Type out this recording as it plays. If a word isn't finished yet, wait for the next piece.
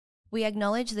We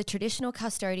acknowledge the traditional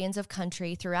custodians of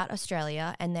country throughout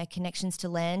Australia and their connections to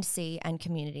land, sea and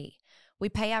community. We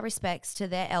pay our respects to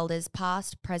their elders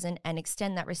past, present and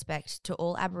extend that respect to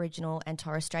all Aboriginal and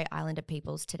Torres Strait Islander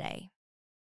peoples today.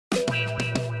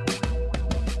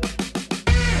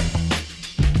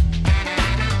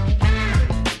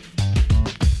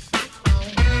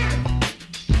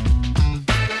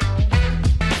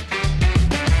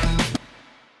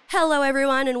 Hello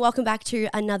everyone and welcome back to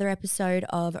another episode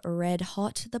of Red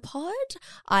Hot the Pod.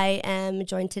 I am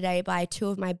joined today by two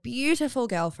of my beautiful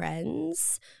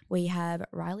girlfriends. We have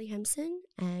Riley Hemson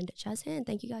and Jazz Hand.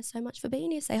 Thank you guys so much for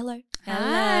being here. Say hello.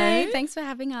 Hello. Thanks for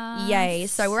having us. Yay.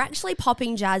 So we're actually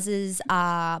popping Jazz's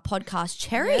podcast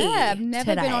cherry. Yeah, I've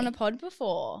never today. been on a pod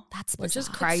before. That's Which is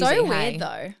bizarre. crazy. So weird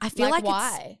though. I feel like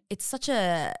why? It's such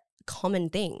a common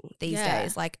thing these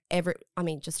days. Like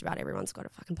just about everyone's got a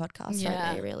fucking podcast,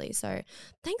 don't they, really? So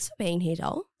thanks for being here,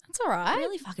 doll. That's all right. I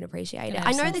really fucking appreciate it. Yeah,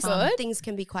 I know good. things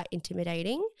can be quite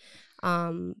intimidating,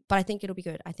 but I think it'll be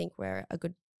good. I think we're a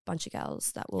good bunch of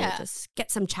girls that will just get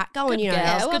some chat going, Good you know.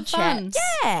 girls, Good good fun.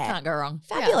 Yeah. Can't go wrong.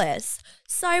 Fabulous.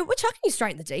 So we're chucking you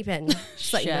straight in the deep end.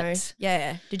 Just let you know. Shit.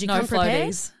 Yeah. Did you No come prepared?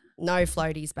 floaties. No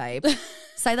floaties, babe.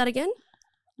 Say that again?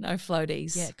 No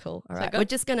floaties. Yeah, cool. All Is right. that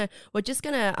good? We're just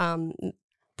gonna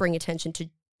bring attention to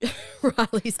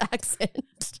Riley's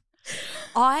accent.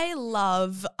 I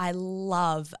love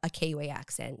a Kiwi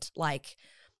accent.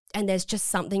 And there's just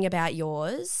something about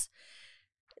yours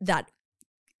that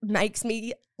makes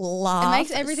me laugh. It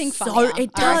makes everything so funnier. it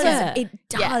I does. reckon. It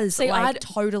does. See,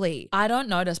 totally. I don't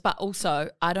notice, but also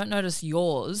I don't notice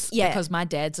yours because my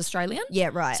dad's Australian. Yeah,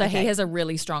 right. So okay. he has a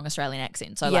really strong Australian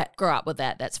accent. So grew up with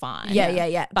that. That's fine.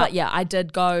 Yeah. But yeah, I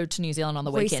did go to New Zealand on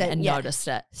the weekend and noticed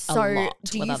it a lot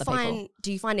with other people.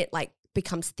 Do you find it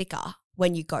becomes thicker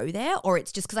when you go there, or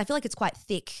it's just because I feel like it's quite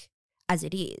thick as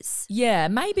it is? Yeah,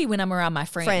 maybe when I'm around my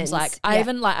friends.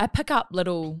 I pick up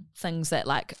little things that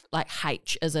like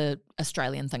H is a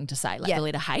Australian thing to say, the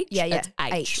letter H. It's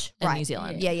H in New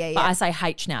Zealand. Yeah. But I say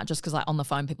H now just because on the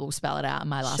phone people will spell it out and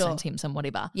my last name's Hemson,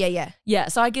 whatever. Yeah. Yeah,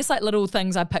 so I guess little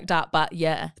things I picked up, but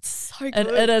yeah. It's so good.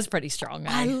 It is pretty strong.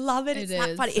 I love it. It's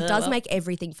that funny. It does make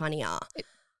everything funnier.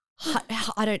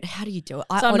 How do you do it?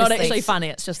 I'm not actually funny,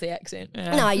 it's just the accent.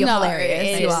 Yeah. No, you're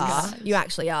hilarious. You is. are. You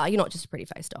actually are. You're not just a pretty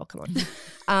face doll. Come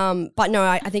on. But no,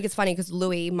 I think it's funny because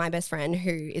Louis, my best friend, who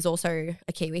is also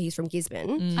a Kiwi, he's from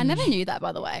Gisborne. I never knew that,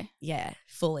 by the way. Yeah,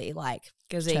 fully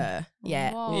Gizzy.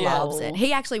 Yeah, Whoa. loves it.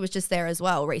 He actually was just there as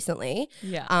well recently.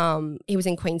 Yeah. He was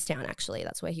in Queenstown actually.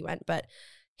 That's where he went, but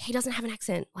he doesn't have an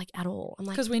accent at all. I'm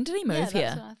like, Because when did he move That's here?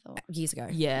 what I thought. years ago.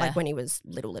 Yeah. when he was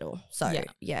little. So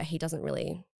Yeah. he doesn't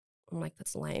really. I'm like,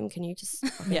 that's lame. Can you just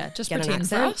Just get an pretend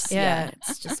for accent? us. Yeah,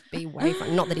 it's just be way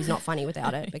fun. Not that he's not funny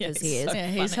without it, because he is. so Yeah,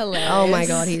 he's funny. hilarious. Oh my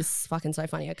God, he's fucking so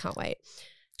funny. I can't wait.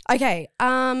 Okay,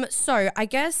 so I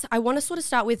guess I want to sort of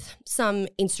start with some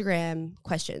Instagram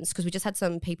questions because we just had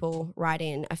some people write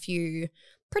in a few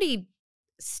pretty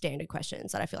standard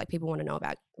questions that I feel like people want to know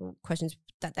about, questions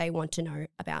that they want to know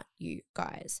about you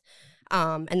guys.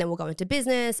 And then we'll go into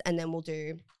business, and then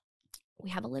we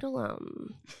have a little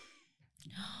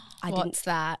What's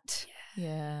that?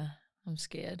 Yeah, I'm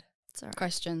scared. It's all right.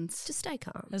 Questions. Just stay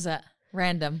calm. Is it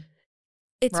random?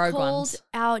 It's rogue called ones.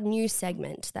 our new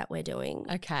segment that we're doing.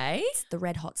 Okay. It's the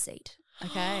Red Hot Seat.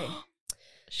 Okay.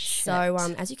 So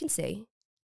as you can see,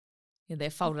 yeah, they're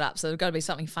folded up, so there's got to be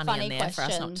something funny in there for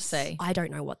us not to questions. see. I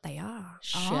don't know what they are.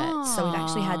 Shit. So we've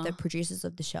actually had the producers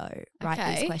of the show write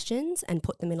these Okay. questions and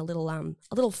put them in a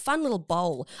little fun little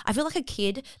bowl. I feel like a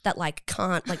kid that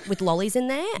can't with lollies in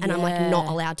there, and I'm not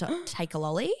Yeah. allowed to take a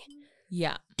lolly.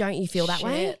 Yeah. Don't you feel that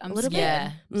way? Shit, I'm a little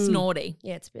Yeah. bit. It's naughty.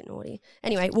 Yeah, it's a bit naughty.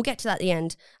 Anyway, we'll get to that at the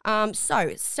end.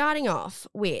 So starting off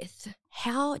with,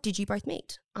 how did you both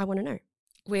meet? I want to know.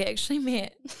 We actually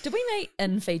met. Did we meet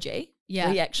in Fiji? Yeah.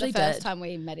 We actually the first did. time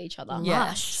we met each other. Yeah.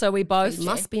 Lush. So we both It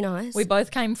must be nice. We both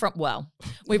came from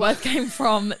both came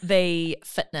from the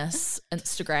fitness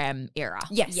Instagram era.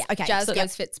 Yes. Yeah. Okay. Jazz so-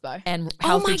 goes Fitspo. And Oh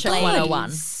Healthy my Chick God.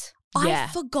 101. I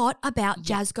forgot about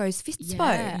Jazz Goes Fitspo.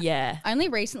 Yeah. Yeah. I only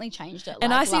recently changed it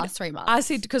And I said, last 3 months. I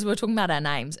said, because we were talking about our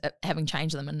names, having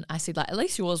changed them, and I said, at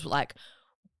least yours were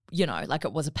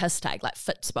it was a piss take,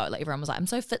 Fitspo. Everyone was like, I'm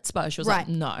so Fitspo. She was Right. like,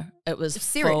 no, it was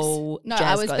Serious? full No, Jazz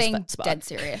I was Goes being Fitspo. dead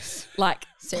serious. Seriously.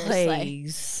 Seriously.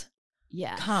 Please.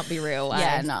 Yeah. Can't be real.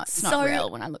 Yeah, eh? no, it's So- not real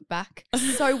when I look back.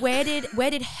 So where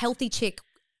did Healthy Chick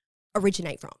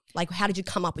originate from? Like, how did you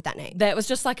come up with that name? That was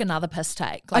just like another piss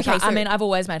take. Like, I mean, I've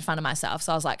always made fun of myself.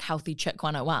 So I was like, healthy chick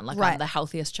 101. Like, I'm the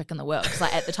healthiest chick in the world. Because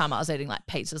like at the time I was eating like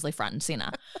pizzas left, front and center.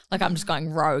 Like, I'm just going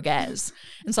rogue as.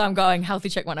 And so I'm going healthy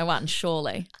chick 101,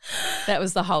 surely. That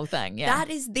was the whole thing, yeah. That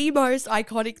is the most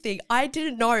iconic thing. I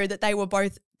didn't know that they were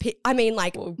both, I mean,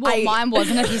 like. Well, mine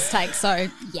wasn't a piss take, so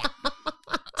yeah.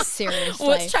 Seriously.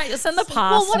 Well, it's changed. It's in the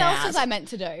past Well, what now. else was I meant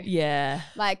to do? Yeah.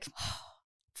 Like,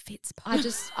 Fits.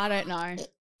 I don't know.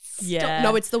 Yeah.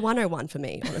 No, it's the 101 for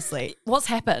me, honestly. What's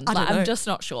happened? I don't I'm know. just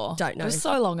not sure. Don't know. It was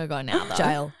so long ago now, though.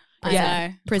 Jail.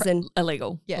 Yeah. Prison.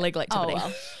 Illegal. Yeah. Illegal activity. Oh,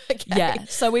 well. Okay. Yeah.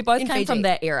 So we both In came from Fiji.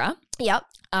 that era. Yep.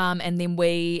 And then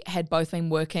we had both been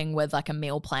working with like a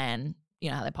meal plan. You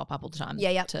know how they pop up all the time. Yeah,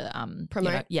 yep. To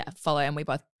Promote. follow. And we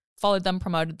both followed them,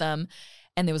 promoted them.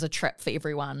 And there was a trip for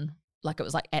everyone. Like it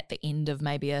was like at the end of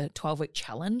maybe a 12-week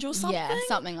challenge or something. Yeah,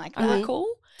 something like Isn't that. that cool?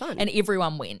 Fun. And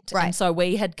everyone went. Right. And so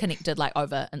we had connected like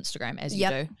over Instagram as you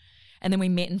do. And then we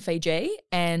met in Fiji.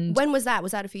 And When was that?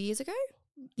 Was that a few years ago?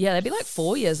 yeah, that'd be like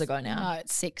 4 years ago now. No,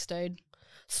 it's 6, dude.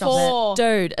 Stop 4.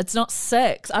 Dude, it's not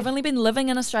 6. I've only been living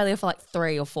in Australia for like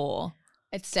 3 or 4.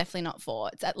 It's definitely not 4.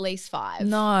 It's at least 5.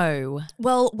 No.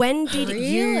 Well, when did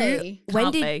you? Really?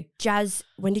 When Can't be.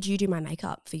 When did you do my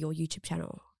makeup for your YouTube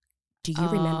channel? Do you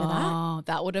remember that? Oh,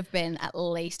 that would have been at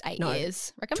least 8 No.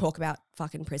 years. Reckon? Talk about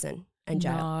fucking prison and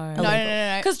jail. No.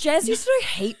 No. Because Jazz used to do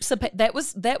heaps of that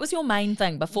was your main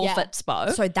thing before Yeah.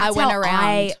 Fitspo. So that's went how around.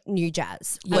 I knew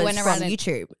Jazz. I Was went from around and-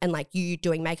 YouTube and like you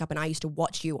doing makeup, and I used to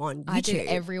watch you on YouTube. I did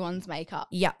everyone's makeup.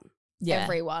 Yeah. yeah.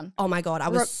 Everyone. Oh my god, I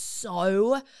was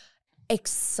so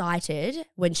excited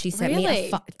when she sent me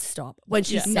Really? stop. When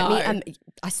she Yeah. sent No. me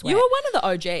I swear. You were one of the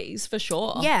OGs for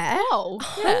sure. yeah. Oh.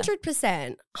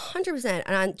 100%. 100%.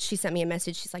 And she sent me a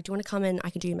message. She's like, "Do you want to come in? I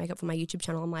can do your makeup for my YouTube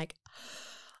channel." I'm like,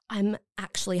 "I'm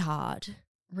actually hard.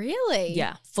 Really?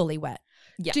 Yeah. Fully wet."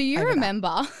 Yeah. Do you over that.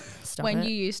 remember Stop when it.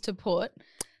 you used to put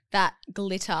that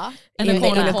glitter In a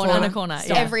corner. corner. In a corner.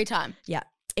 Stop. Yeah. every time? Yeah.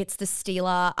 It's the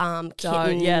Steeler Oh,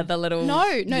 kitten. yeah, the little No,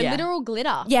 yeah. literal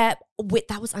glitter. Yeah,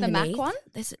 that was The underneath. MAC one?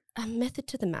 There's a method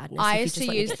to the madness. I if you used just to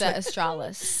let me use get the to it.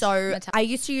 Australis. So I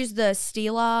used to use the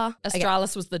Steeler.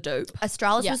 Australis was the dupe.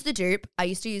 Australis Yeah. was the dupe. I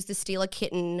used to use the Steeler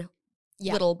kitten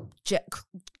Yeah. little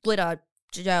glitter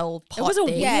gel pot It was a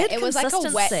thing. Yeah, weird it was like a wet,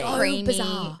 consistency. So creamy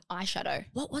bizarre. eyeshadow.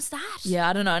 What was that? Yeah,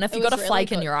 I don't know. And if It you've got a was really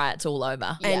flake in good. your eye, it's all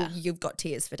over. Yeah. And you've got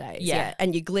tears for days. Yeah. Yeah.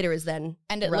 And your glitter is then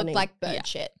And it running. looked like bird Yeah.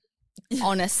 shit.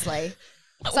 Honestly.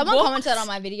 Someone What? commented on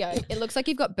my video, it looks like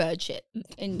you've got bird shit.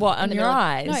 In What, in on the your middle.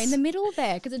 eyes? No, in the middle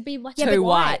there, because it'd be like Too a bit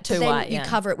white, too then white, you yeah.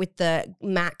 cover it with the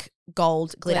MAC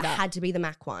gold glitter. Glitter. Had to be the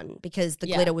MAC one because the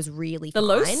Yeah. glitter was really The fine.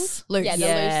 loose? Loose. Yeah,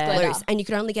 the loose glitter. And you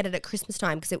could only get it at Christmas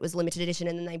time because it was limited edition,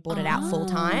 and then they bought it out full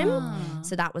time. Ah.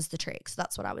 So that was the trick. So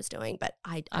that's what I was doing. But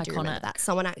I do remember Iconic. that.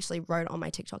 Someone actually wrote on my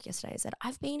TikTok yesterday and said,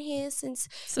 "I've been here since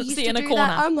Since you used the to inner do corner."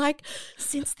 that." I'm like,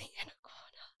 since the inner corner.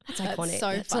 That's iconic. That's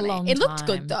so That's a funny. long It looked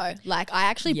good time. though. Like I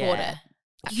actually bought Yeah. it.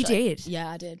 You actually. did. Yeah,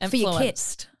 I did. For your kit.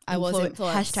 Influenced. I was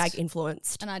influenced. Hashtag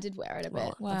influenced. And I did wear it a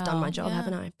bit. Well, I've done my Wow. job, Yeah.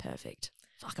 haven't I? Perfect.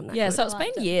 Fuck, I'm that Yeah, good. so it's I been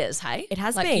liked it. years, hey? It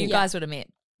has like been. you guys would have met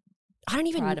I don't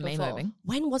even prior to me before. moving.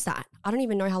 When was that? I don't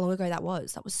even know how long ago that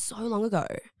was. That was so long ago.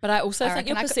 But I also I think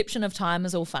your reckon I could- perception of time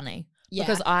is all funny. Yeah.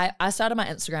 Because I started my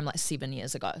Instagram like 7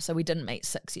 years ago. So we didn't meet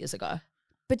 6 years ago.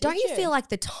 But don't Did you you? feel like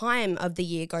the time of the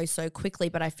year goes so quickly,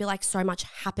 but I feel like so much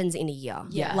happens in a year.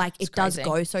 Yeah, Like it's it does crazy.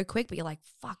 go so quick, but you're like,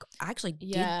 fuck, I actually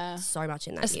Yeah. did so much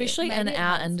in that Especially Maybe in it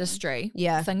our has. industry.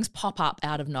 Yeah. Things pop up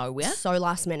out of year. nowhere. So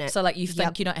last minute. So like you think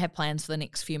Yep. you don't have plans for the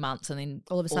next few months and then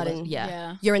All of a sudden,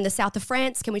 yeah. You're in the south of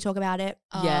France. Can we talk about it?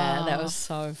 Yeah, that Oh, was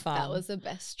so fun. that was the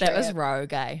best. That was trip.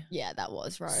 rogue, eh? Yeah, that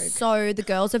was rogue. So the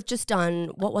girls have just done,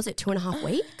 what was it, 2.5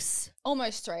 weeks?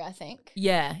 Almost 3, I think.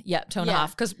 Yeah, 2.5. Yeah.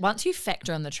 Because once you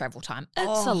factor in the travel time,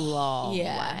 it's a long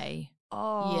yeah. way.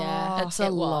 Oh. Yeah. It's a it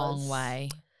long was. way.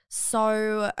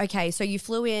 So, okay, so you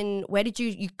flew in, where did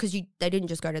you because they didn't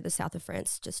just go to the south of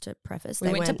France, just to preface. We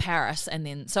They went to Paris and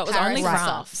then, so it was Paris only and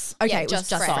France. Sof. Okay, Yeah, it was just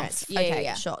France. France. Yeah, okay,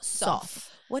 yeah. sure. Sof.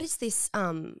 What is this?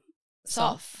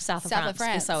 South of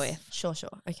France. SOF. Sure.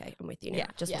 Okay, I'm with you now. Yeah,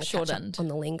 Just yeah. want to catch up Shortened. on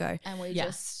the lingo. And we Yeah.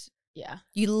 just, yeah.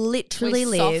 You literally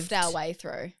we lived softed our way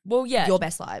through. Well, yeah. your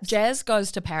best lives. Jazz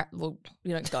goes to Paris. Well,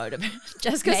 you don't go to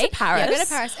Jazz goes Me? to Paris. Yeah, I go to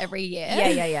Paris every year.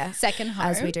 Yeah. Second home.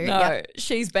 As we do. No, Yep.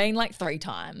 she's been like 3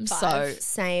 times. 5.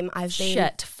 Same. I've been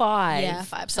Shit, 5. Yeah,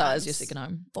 5 So is times. your second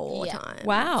home. 4 Yeah. times.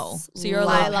 Wow. So you're a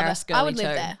Love little I love Paris it. girly I would live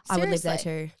too. there. I would live there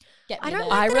Seriously. too. Get I me don't there.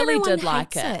 like I that really everyone did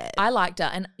like hates it. it. I liked it.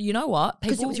 And you know what?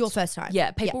 Because it was your first time.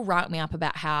 Yeah, people write me up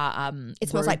about how It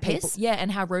smells rude like people, piss? Yeah, and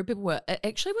how rude people were. It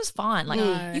actually was fine. Like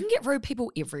No. you can get rude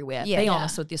people everywhere. Yeah. Be Yeah.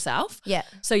 honest with yourself. Yeah.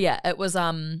 So yeah, it was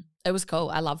It was cool.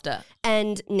 I loved it.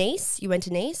 And Nice, you went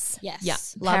to Nice? Yes. Yeah.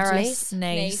 Loved Paris,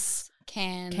 Nice,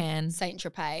 Cannes, Cannes. Saint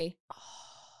Tropez.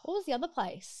 What was the other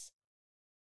place?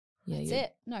 Yeah, That's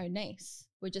it. No, Nice.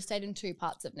 We just stayed in 2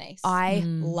 parts of Nice. I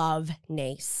love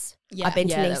Nice. Yeah. I've been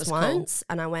to Yeah, that Nice was once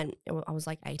and I was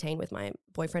like 18 with my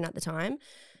boyfriend at the time.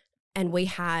 And we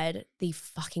had the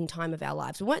fucking time of our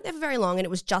lives. We weren't there for very long, and it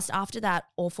was just after that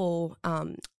awful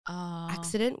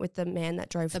accident with the man that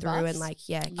drove through bus? and like,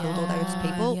 killed all those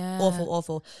people. Yeah.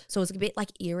 Awful. So it was a bit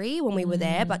like eerie when we were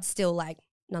there, but still like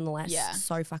nonetheless Yeah.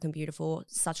 so fucking beautiful.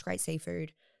 Such great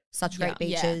seafood, such great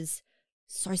Yeah. beaches,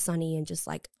 so sunny and just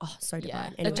like, so divine.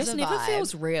 Yeah. Anyway. It just was a never vibe.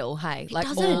 feels real, hey? Like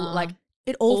doesn't. all like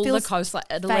it all all feels the coast, like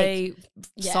Italy,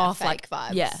 Yeah, soft, fake like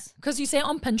vibes. yeah. Because you see it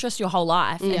on Pinterest your whole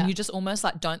life, Yeah. and you just almost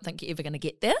like don't think you're ever going to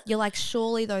get there. you're like,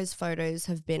 surely those photos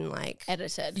have been like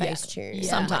Edited. face tuned,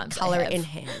 Sometimes they color have.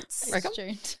 enhanced.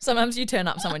 Extruded. Sometimes you turn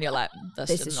up somewhere, you're like, this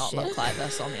This did is not shit. look like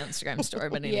this on the Instagram story,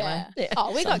 but anyway. Yeah.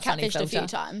 Oh, we Some got funny catfished a few filter.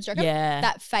 times. Do you reckon? Yeah.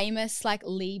 That famous like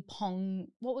Lee Pong,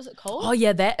 what was it called? Oh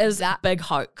yeah, that is That- big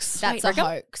hoax. That's a Reckon?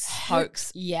 hoax.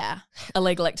 Hoax. Yeah.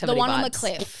 Illegal activity. The one on the vibes.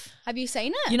 cliff. Have you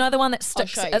seen it? You know the one that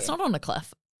sticks. show It's you. not on the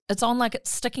cliff. It's on like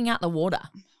it's sticking out the water.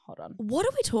 Hold on. What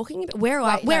are we talking about? Where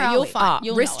are you'll we? find-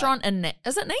 you'll know Restaurant in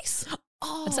Is it Nice?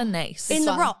 Oh, It's in Nice. in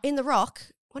the fun. rock. In the rock.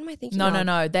 What am I thinking? No,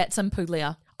 of? That's in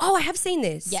Puglia. Oh, I have seen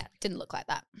this. Yeah, didn't look like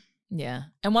that. Yeah.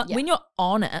 And what, Yeah. when you're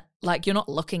on it, like you're not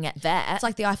looking at that. It's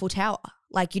like the Eiffel Tower.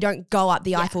 Like you don't go up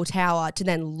the Eiffel Tower to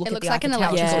then look It at looks the like an Eiffel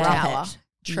Tower. electrical to go up tower. it.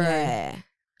 True. Yeah.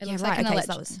 It Yeah, looks right. like an Okay, so that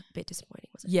electric. was a bit disappointing,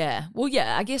 wasn't Yeah. Well,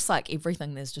 yeah, I guess like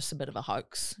everything, there's just a bit of a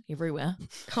hoax everywhere. it?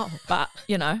 Oh, But,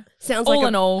 you know, sounds all like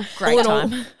in all, great all in all,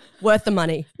 time. worth the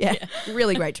money. Yeah.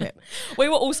 Really great trip. We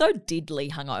were also deadly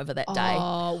hungover that day.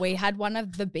 Oh, we had one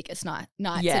of the biggest nights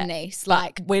Yeah. in Nice. But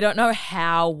Like we don't know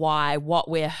how, why, what,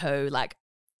 where, who. Like,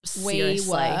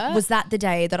 seriously. were. Was that the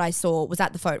day that I saw? Was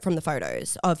that the from the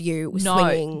photos of you No,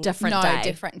 swinging? different no, day.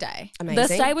 different day. Amazing.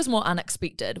 This day was more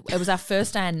unexpected. It was our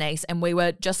first day in Nice, and we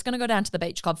were just going to go down to the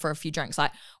beach club for a few drinks.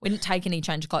 Like, we didn't take any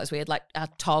change of clothes. We had like our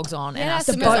togs on and Yeah, our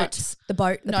the skirts. the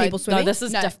boat, the No, people swimming. No, this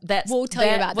is No, that's we'll tell you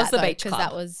that about was that the beach because club.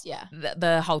 that was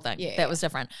The whole thing. Yeah, that was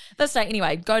different. This day,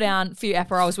 anyway, go down, few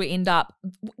aperols. We end up,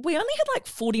 we only had like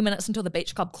 40 minutes until the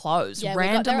beach club closed. Yeah, we got there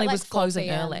at Randomly like was 4 closing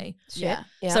PM. early. Yeah.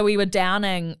 Yeah. So we were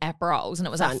downing aperols, and it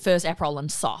was our Fun. first aperol and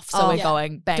soft. So Oh, we're yeah.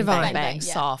 going bang, Divine. bang, bang, Bang, bang,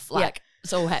 yeah. soft. Like,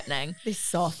 it's all happening. this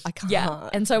soft. I can't. Yeah.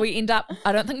 And so we end up,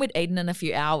 I don't think we'd eaten in a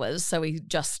few hours. So we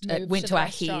just Moved went to to the our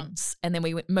restaurant. heads, and then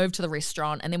we moved to the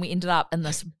restaurant, and then we ended up in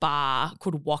this bar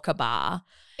called Waka Bar.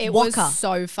 It Waka. was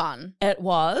so fun. It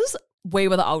was, we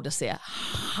were the oldest there,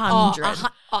 100.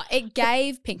 It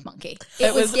gave Pink Monkey.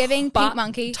 It was giving but Pink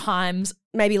Monkey. times,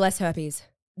 Maybe less herpes.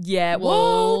 yeah,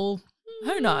 well,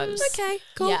 who knows? Okay.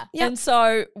 Cool. Yeah. Yep. And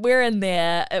so we're in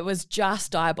there. It was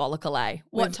just diabolical, eh?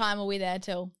 What time are we there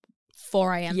till?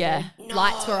 4 a.m. Yeah. dude.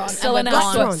 Lights were on. Still in, and we're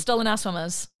our gone. still in our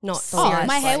swimmers. Not the Oh, lights.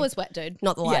 my hair was wet, dude.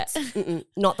 Not the Yeah. lights. Mm-mm.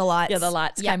 Not the lights. Yeah, the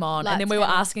lights Yeah, came on. lights And then we were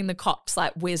came on. asking the cops,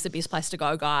 like, where's the best place to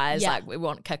go, guys? Yeah. Like, we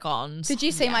want kick-ons. Did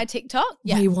you see my TikTok?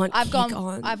 We want I've gone.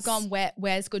 kick-ons. I've gone.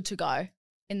 Where's good to go?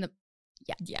 In the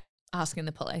Yeah, asking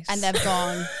the police. and they've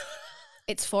gone.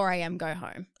 It's 4 a.m. Go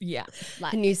home. yeah.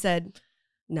 Like And you said,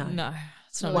 no. No,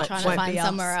 it's we not were much. trying won't to find be us.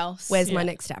 somewhere else. Where's Yeah. my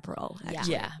next Aperol? Yeah.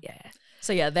 actually? Yeah. Yeah.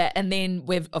 So yeah, that, and then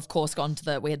we've of course gone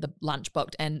to we had the lunch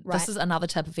booked, and Right. this is another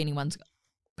tip if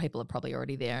people are probably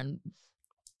already there and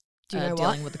Do you know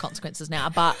dealing what? with the consequences now,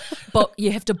 but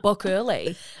you have to book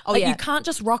early. Oh, Like, yeah. you can't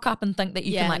just rock up and think that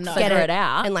you Yeah, can like no. figure Get it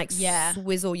out. And like Yeah.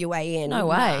 swizzle your way in. no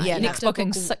way. Yeah. Next no.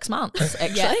 booking 6 months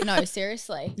actually. Yeah. No,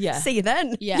 seriously. Yeah. See you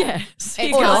then. Yeah. Yeah. So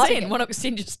you Or can't not. then want to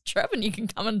extend your trip and you can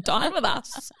come and dine with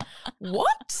us.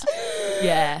 What?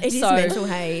 Yeah. It is so mental,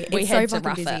 hey. we It's had so to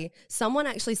fucking rough busy. it. Someone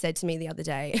actually said to me the other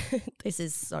day, this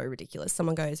is so ridiculous.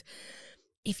 Someone goes,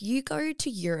 if you go to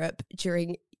Europe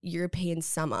during European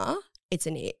summer, it's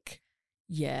an ick.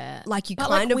 Yeah. Like you But,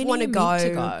 kind of when are want to you go, meant to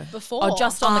go? Before. Oh,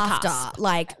 just on the after. cusp.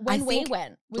 Like when I we think,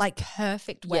 went, was like,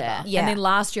 perfect weather. Yeah. Yeah. And then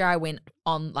last year I went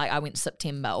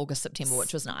September, August, September,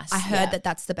 which was nice. I heard Yeah. that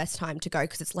that's the best time to go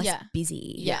because it's less Yeah.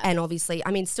 busy. Yeah. And obviously,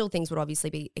 I mean, still things would obviously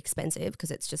be expensive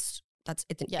because it's an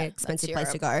Yeah, expensive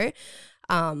that's place to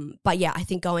go. But yeah, I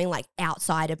think going like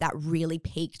outside of that really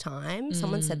peak time,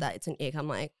 someone said that it's an ick. I'm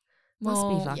like, must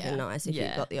Well, be fucking yeah. nice if Yeah.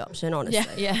 you've got the option,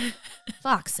 honestly. Yeah.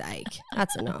 Fuck's sake.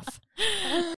 That's enough.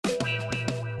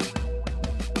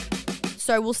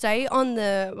 So we're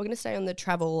going to stay on the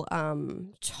travel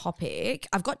topic.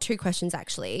 I've got 2 questions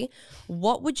actually.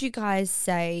 What would you guys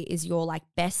say is your like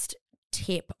best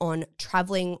tip on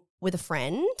traveling with a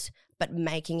friend but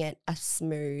making it a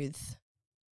smooth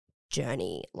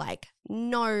journey, like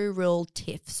no real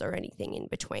tiffs or anything in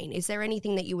between. Is there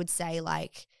anything that you would say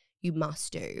like you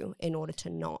must do in order to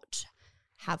not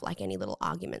have like any little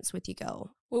arguments with your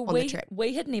girl on the trip?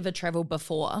 We had never travelled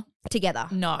before Together?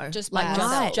 No, just by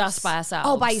ourselves. Just by ourselves.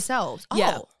 Oh, by yourselves?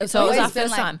 Yeah. Oh, So it was our always been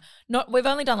first time. We've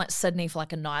only done like Sydney for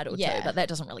like a night or two, but that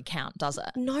doesn't really count, does it?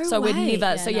 No so way. we'd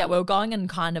never. Yeah, we were going in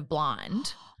kind of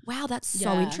blind. Wow, that's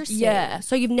so Yeah. interesting. Yeah.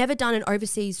 So you've never done an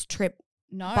overseas trip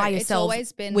No, by it's yourself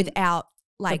always been without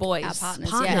like the boys, our partners.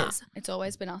 partners? Yeah. It's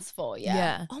always been us four. Yeah.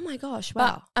 Yeah. Oh my gosh, But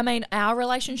wow. I mean, our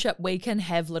relationship, we can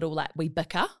have little like we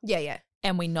bicker, Yeah.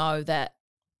 and we know that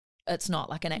it's not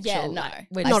like an actual. Yeah, no. like,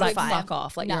 we're Not just a like fight. fuck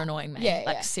off, like No. you're annoying me. Yeah,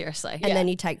 like yeah. seriously. And then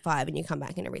you take 5 and you come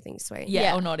back and everything's sweet. Yeah,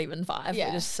 Yeah. or not even 5. Yeah.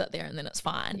 We just sit there and then it's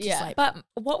fine. Yeah. like- But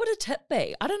what would a tip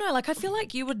be? I don't know. Like I feel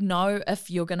like you would know if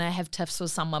you're gonna have tiffs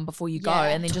with someone before you go, Yeah.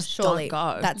 and then just Surely.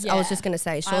 don't go. That's I Yeah. was just going to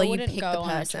say, I surely you wouldn't pick go the on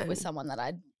a trip person. with someone that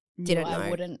I Didn't knew I know.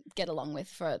 wouldn't get along with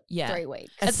for Yeah. 3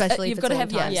 weeks. Especially if you've it's got to a long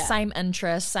have time. Yeah. same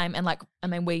interests, same, and like I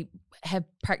mean we have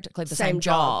practically the same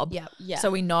job. job. Yeah. Yeah.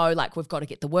 So we know like we've got to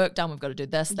get the work done, we've got to do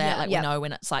this, that. Yeah. Like Yeah. we know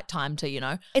when it's like time to,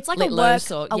 It's like let a work, loose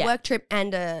or- yeah. work trip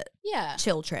and a yeah.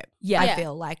 chill trip. Yeah. I Yeah.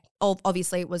 feel like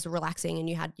obviously it was relaxing and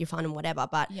you had your fun and whatever,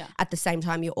 but Yeah. at the same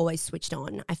time you're always switched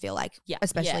on. I feel like, Yeah.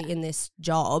 especially Yeah. in this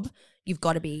job, you've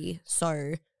got to be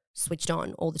so switched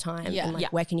on all the time. Yeah. And like, Yeah.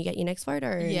 where can you get your next photo?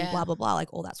 And Yeah. blah, blah, blah,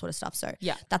 like all that sort of stuff. So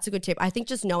Yeah. that's a good tip. I think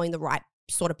just knowing the right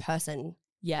sort of person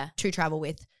Yeah. to travel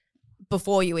with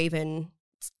before you even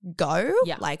go,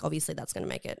 Yeah. like obviously that's going to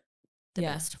make it the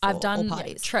best for I've all done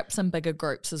parties. trips in bigger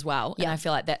groups as well. And Yeah. I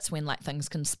feel like that's when like things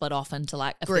can split off into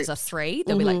like if Groups. there's a 3,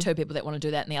 there'll be like 2 people that want to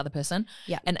do that and the other person.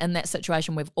 Yeah. And in that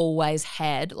situation we've always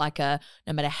had like no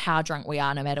matter how drunk we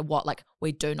are, no matter what, like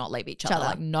we do not leave each other. other.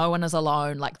 Like no one is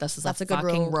alone. Like this is That's a a good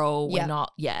fucking rule. Yeah. We're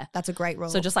not That's a great rule.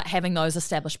 So just like having those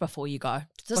established before you go.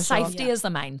 The For sure. safety Yeah. is the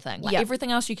main thing. Like Yeah.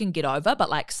 everything else you can get over, but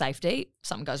like safety,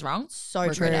 something goes wrong. So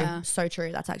We're true. good. Yeah. So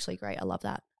true. That's actually great. I love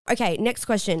that. Okay, next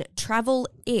question. Travel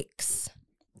Icks.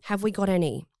 Have we got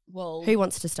any? Well, Who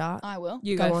wants to start? I will.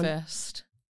 You Go go on. first.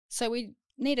 So we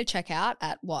need to check out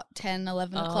at 10,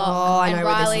 11 Oh, o'clock. I and know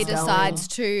where this Riley is going. decides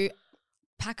to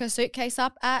pack her suitcase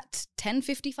up at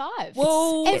 10:55.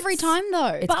 Well, Every time though.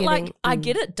 it's But giving- like I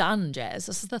get it done, Jazz.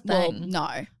 This is the well, thing.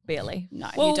 no. Barely.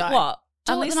 No, Well, you don't. what?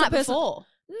 Do it Unless the night person- before.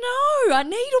 No, I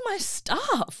need all my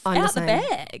stuff I'm the out the same.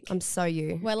 bag. I'm so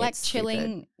you. We're like It's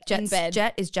chilling stupid. in bed.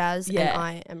 Jet is Jazz Yeah. and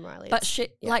I am Riley. But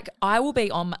shit, yeah. like I will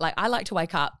be on. Like I like to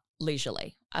wake up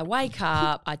leisurely. I wake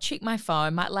up, I check my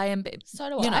phone, might lay in bed. So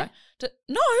do you I. know.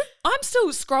 No, I'm still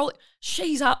scrolling.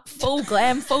 She's up, full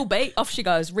glam, full beat. Off she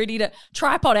goes, ready to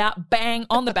tripod out, bang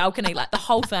on the balcony, like the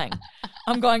whole thing.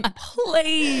 I'm going,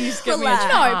 please give Relax. me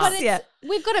a No, chance. but it's,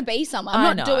 we've got to be somewhere. I'm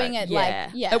I not know, doing it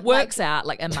It works out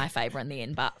like in my favor in the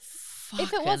end, but If it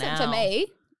fucking wasn't for hell. me,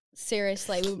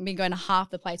 seriously, we would be going to half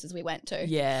the places we went to.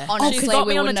 Yeah. Honestly, she's got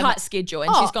we me on a wouldn't tight have- schedule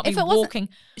and Oh, she's got me if it wasn't- walking.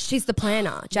 she's the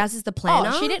planner. Jazz is the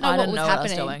planner. Oh, she didn't know I what didn't was know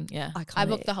happening. what I was doing. Yeah. I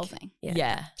booked the whole thing. Yeah.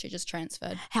 Yeah. She just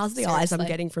transferred. How's the eyes I'm Seriously.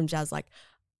 getting from Jazz? Like,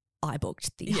 I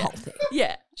booked the whole thing.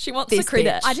 Yeah. She wants This the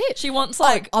credit. bitch. I did. She wants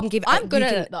like I'm giving. I'm good you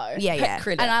at can- it though. Yeah, pick yeah.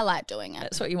 credit. And I like doing it.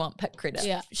 That's what you want, pick credit.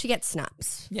 Yeah. She gets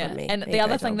snaps. Yeah. From me. And There the you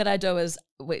other go, thing doll. that I do is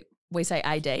we say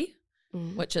AD,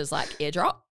 Mm. which is like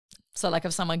airdrop. So like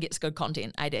if someone gets good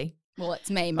content, AD. Well, it's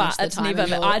me But most of it's the time. never, and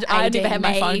you'll I AD never have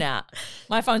my me. phone out.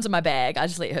 My phone's in my bag. I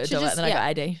just let her She do it just- and then yeah.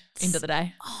 I go AD. End of the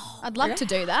day. I'd love to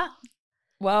do that.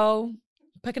 Well,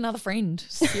 pick another friend.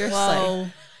 Seriously.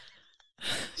 Well,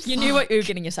 You knew what you were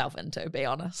getting yourself into, be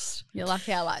honest. you're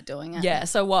lucky I like doing it. Yeah.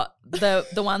 So what the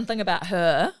one thing about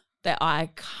her that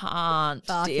I can't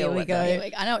Fuck, deal here we with. go. Here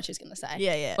we go. I know what she's going to say.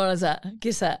 Yeah, yeah. What is it?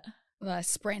 Guess it. The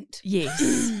sprint. Yes.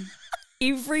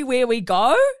 Everywhere we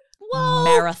go, Well,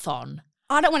 marathon.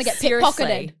 I don't want to get Seriously.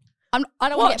 pickpocketed. I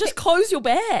don't What? want to get Just close your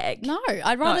bag. No,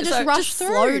 I'd rather No, just so rush just through.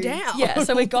 slow down. Yeah,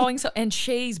 so we're going and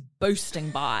she's boosting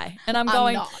by, and I'm I'm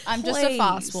going. not. I'm just a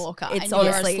fast "Please." walker. It's and you're a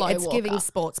honestly, slow it's giving walker.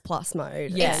 sports plus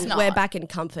mode. Yeah. and It's we're not. back in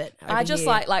comfort. I over just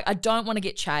here. like I don't want to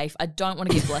get chafe. I don't want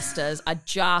to get blisters. I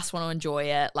just want to enjoy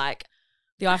it. Like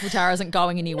the Eiffel Tower isn't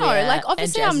going No, anywhere. like and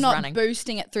obviously Jazz I'm is not running.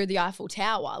 boosting it through the Eiffel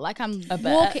Tower. Like I'm a bit.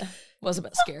 walking. Was a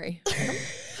bit scary.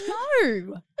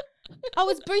 No. I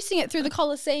was boosting it through the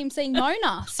Coliseum seeing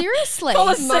Mona. Seriously.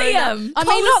 Coliseum. I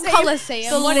mean, not Coliseum.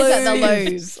 Coliseum. What is it? The Louvre.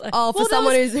 Louvre. Oh, for Well,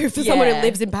 someone someone who Yeah.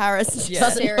 lives in Paris. Yeah.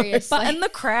 doesn't know. Seriously. But in the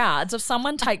crowds, if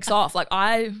someone takes off, like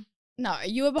No,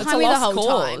 you were it's behind a me the lost whole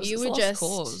cause. time. You It's a were lost just.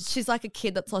 cause. She's like a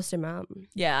kid that's lost her mum,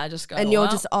 Yeah, I just go. and you're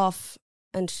well, just off,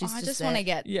 and she's I just just there. want to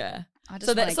get. yeah. I just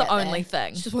So wanna that's the get there. only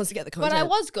thing. She just wants to get the But content. I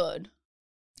was good.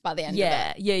 by the end of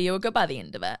it. Yeah, you were good by the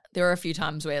end of it. There were a few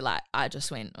times where like I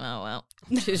just went, oh well,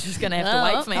 she's just gonna have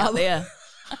to wait for me out there.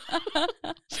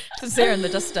 Just there in the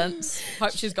distance.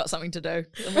 Hope she's got something to do.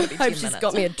 I'm gonna be 10 Hope she's minutes.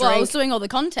 got me a drink. Well, I was doing all the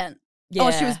content. Yeah.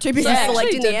 Oh, she was too busy So it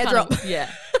selecting the actually did airdrop.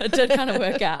 yeah, it did kind of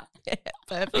work out.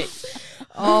 Perfect.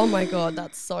 Oh my God,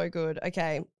 that's so good.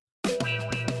 Okay.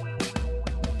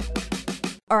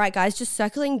 All right, guys, just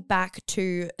circling back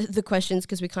to the questions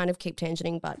because we kind of keep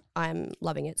tangenting, but I'm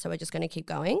loving it. So we're just going to keep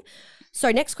going.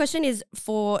 So next question is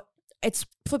it's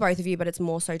for both of you, but it's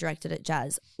more so directed at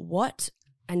Jazz. What,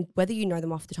 and whether you know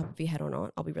them off the top of your head or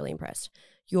not, I'll be really impressed.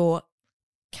 Your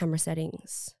camera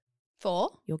settings, For?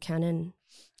 your Canon,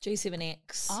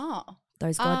 G7X. Oh,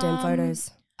 those goddamn photos.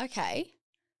 okay.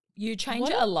 You change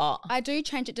What it a lot. I do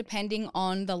change it depending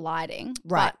on the lighting.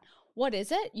 Right. But what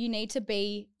is it? You need to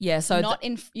be So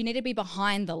you need to be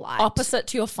behind the light. opposite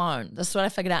to your phone. This is what I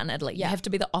figured out in Italy. Yeah. You have to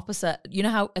be the opposite. You know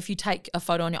how if you take a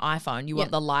photo on your iPhone, you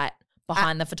want the light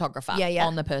behind the photographer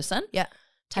on the person. Yeah.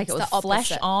 Take It's it with the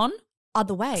flash opposite. on,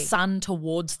 Other way. sun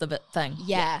towards the thing.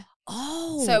 Yeah.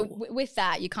 Oh. So with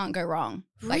that, you can't go wrong.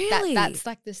 Like Really? that's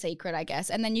like the secret, I guess.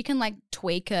 And then you can like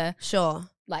tweak Sure.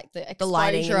 like the The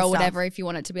lighting exposure and or stuff. whatever if you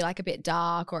want it to be like a bit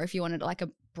dark or if you want it like a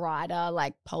brighter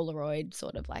like Polaroid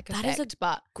sort of like That effect. is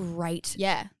but Great.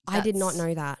 yeah, I did not that's-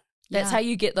 know that. That's yeah. how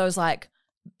you get those like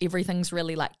everything's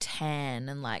really like tan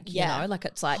and like you know like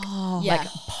it's like Oh. Yeah. like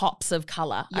pops of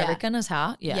color. I Yeah. reckon is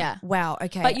how Yeah. Wow.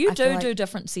 Okay. But you I feel do like- do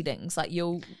different settings. Like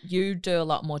you do a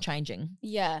lot more changing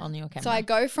Yeah. on your camera. So I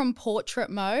go from portrait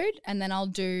mode and then I'll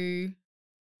do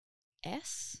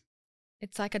S.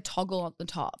 It's like a toggle at the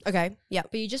top. Okay. Yeah.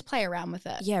 But you just play around with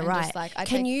it. Yeah. and Right. Just like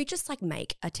Can you just like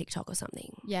make a TikTok or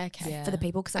something? Yeah, okay. Yeah. For the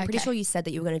people, because I'm pretty Okay. sure you said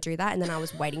that you were going to do that, and then I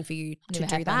was waiting for you to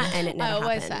Never do that, happened. and it never I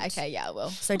always happened. say, okay, yeah, I will.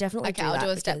 So definitely Okay, do I'll that do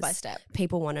a step by because step.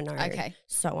 People want to know. Okay.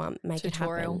 So make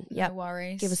Tutorial. it happen. No Yep.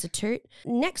 worries. Give us a toot.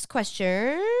 Next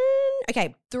question.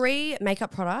 Okay, 3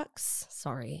 makeup products.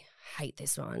 Sorry, hate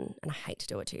this one, and I hate to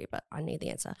do it to you, but I need the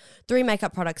answer. 3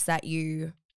 makeup products that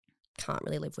you can't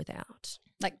really live without.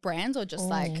 like brands or just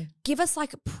like Give us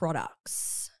like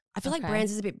products. I feel like Okay.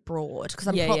 brands is a bit broad because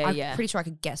I'm, Yeah, I'm yeah. pretty sure I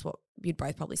could guess what you'd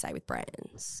both probably say with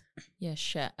brands. Yeah,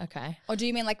 shit. Okay. or do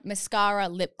you mean like mascara,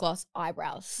 lip gloss,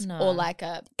 eyebrows? No. Or like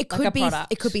a It Like could a be.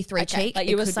 product. It could be 3 Okay. cheek. Like it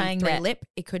you were could be saying 3 that- lip.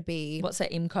 It could be What's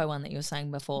that IMCO one that you were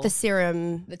saying before? the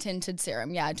serum. the tinted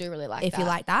serum. Yeah, I do really like If that. you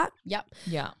like that. Yep.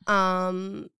 Yeah.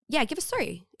 Yeah, give us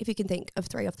 3 if you can think of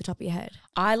 3 off the top of your head.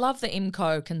 I love the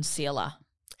IMCO concealer.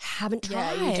 Haven't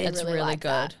Yeah, tried. you do It's really like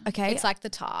that. good. Okay. It's like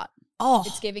the Tarte. Oh,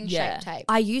 It's giving yeah. shape tape.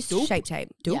 I used Dupe. shape tape.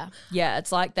 Dupe. Yeah. Yeah,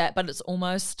 it's like that, but it's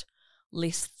almost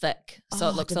less thick. So Oh,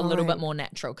 it looks a little bit divine. more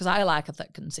natural because I like a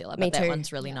thick concealer, Me but that too.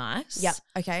 one's really nice. Yep.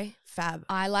 Okay. Fab.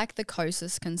 I like the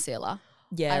Kosas concealer.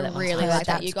 Yeah, I that one's really nice. like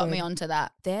that. That's You got me good. onto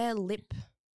that. Their lip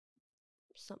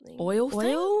something. Oil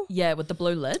thing? Yeah, with the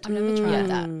blue lid. I've never tried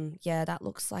that. Yeah, that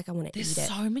looks like I want to There's eat it.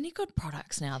 so many good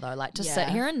products now though. Like just sit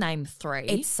Yeah. here and name 3.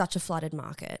 It's such a flooded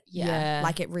market. Yeah.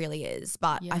 Like it really is.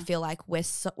 But Yeah. I feel like we're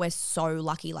so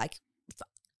lucky, like for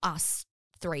us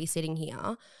 3 sitting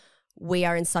here, we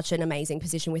are in such an amazing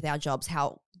position with our jobs,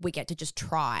 how we get to just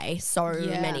try so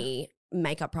Yeah. many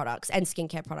makeup products and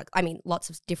skincare products. I mean, lots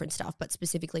of different stuff, but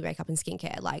specifically makeup and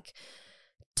skincare, like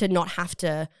to not have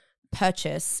to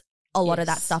purchase a lot of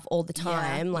that Yes. stuff all the Yeah.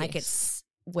 time. Like Yes.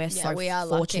 we're so we are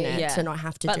lucky. fortunate Yeah. to not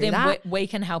have to but do then that. we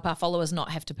can help our followers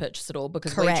not have to purchase it all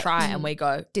because Correct. we try and we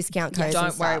go, Discount codes and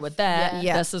don't worry stuff. with that.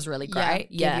 Yeah. This is really Yeah.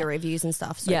 great. Give Yeah. your reviews and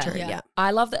stuff. So Yeah. true. Yeah. Yeah.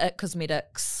 I love the It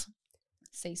Cosmetics.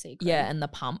 CC cream. Yeah, and the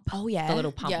pump. Oh yeah. The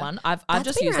little pump Yeah. one. I've That's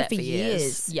just been used around that for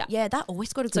years. Yeah. Yeah, that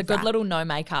always got a It's a good good rap. little no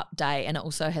makeup day and it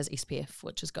also has SPF,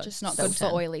 which is good. Just not Built good for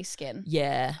in. oily skin.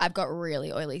 Yeah. I've got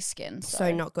really oily skin.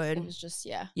 So not It good. was just,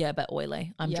 yeah. Yeah, but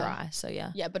oily. I'm Yeah. dry, so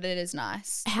yeah. Yeah, but it is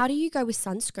nice. How do you go with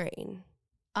sunscreen?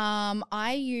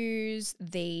 I use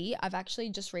I've actually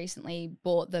just recently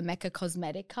bought the Mecca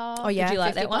Cosmetica. Oh, yeah? Did you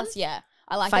like 50 that one? plus. Yeah.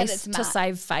 I like Face that it's to matte.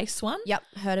 save face one. Yep,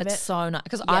 heard of It's it. so nice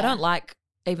because I Yeah. don't like,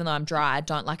 even though I'm dry, I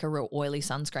don't like a real oily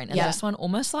sunscreen. And Yeah. this one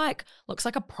almost like looks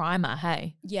like a primer.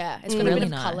 Hey, Yeah, it's got a Really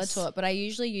bit of colour nice. to it, but I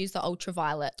usually use the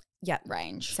ultraviolet Yep.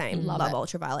 range. Same. Love Love it.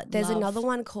 ultraviolet. There's Love. another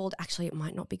one called, actually it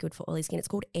might not be good for oily skin. It's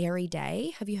called Airy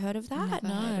Day. Have you heard of that?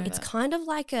 Never heard of It's it. kind of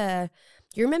like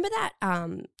you remember that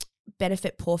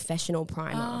Benefit Professional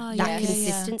primer? Oh, that yeah, yeah, yeah.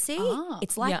 consistency. Ah.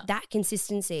 It's like Yeah. that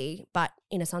consistency, but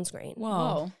in a sunscreen. whoa.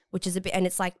 Whoa. Which is a bit, and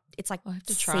it's like I'll have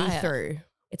to try it. see-through.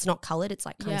 It's not coloured. It's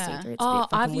like kind Yeah. of see-through. It's a Oh, bit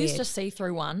fucking I've used weird. a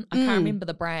see-through one. I can't remember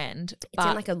the brand, It's but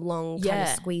in like a long kind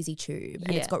yeah. of squeezy tube,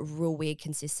 and it's Yeah. got real weird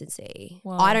consistency.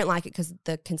 Wow. I don't like it because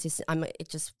the it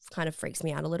just kind of freaks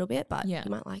me out a little bit. But Yeah.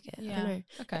 you might like it. I Yeah. don't know.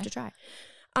 okay. Have to try.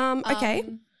 Okay.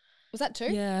 Was that 2?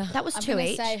 Yeah. That was I'm 2 gonna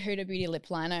each. say Huda Beauty lip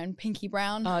liner and pinky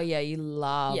brown. Oh yeah, you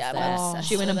love Yeah, I'm that. obsessed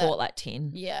She went and with it. bought like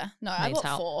 10. Yeah. No, I Needs bought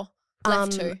help. 4.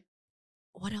 Left 2.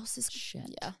 What else is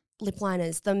Shit. Yeah. lip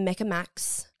liners? The Mecca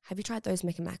Max. Have you tried those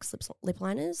Mecca Max lip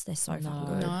liners? They're so fucking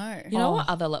good. No. You know what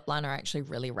other lip liner I actually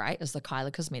really rate is the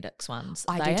Kylie Cosmetics ones.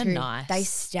 I They do are too. nice. They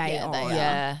stay Yeah, on. they are.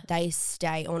 Yeah. They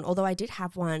stay on. Although I did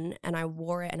have one and I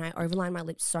wore it and I overlined my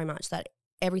lips so much that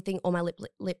everything, all my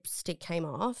lipstick came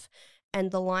off. And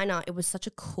the liner, it was such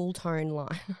a cool tone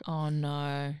line. Oh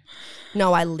no.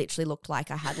 No, I literally looked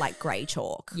like I had like grey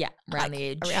chalk. Yeah, around like, the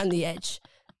edge. Around the edge.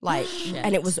 Like, Shit.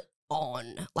 and it was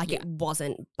on. Like Yeah. it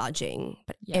wasn't budging,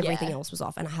 but Yeah. everything Yeah. else was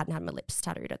off. And I hadn't had my lips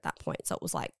tattooed at that point. So it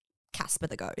was like Casper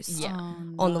the Ghost Yeah. Oh,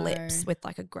 on the no. lips with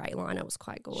like a grey liner. It was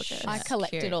quite gorgeous. I That's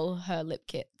collected cute. all her lip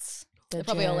kits. They're Did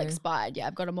probably all you? expired. Yeah,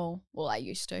 I've got them all. Well, I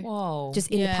used to. Whoa. Just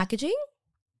in the Yeah. packaging?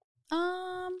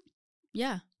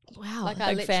 Yeah. Wow. Like I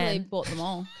big literally fan. bought them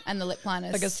all. And the lip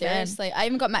liners. Biggest fan. Seriously. I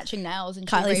even got matching nails and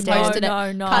she Kylie reposted did. it.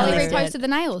 No. Kylie Kylie reposted did. the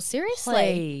nails. Seriously.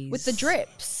 Please. With the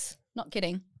drips. Not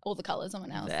kidding. All the colours on my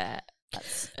nails. That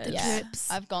That's is yeah.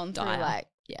 drips. I've gone through dire. like,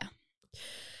 yeah.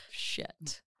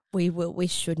 shit. We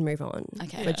should move on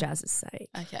Okay. for Jazz's sake.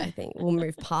 Okay. I think we'll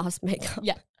move past makeup.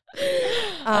 Yeah.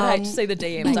 I'd hate to see the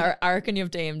DMs. I reckon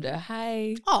you've DM'd her.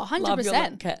 Hey. Oh, love your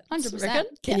lip 100%. kits. 100%. Reckon?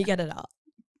 Can you get it up?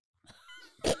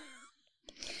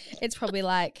 It's probably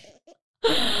like,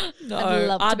 No, I'd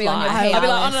love to be on your lie. I'd be PR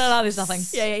like, oh no, list. there's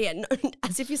nothing. Yeah. No,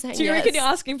 as if you're saying Do you yes. reckon you're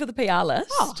asking for the PR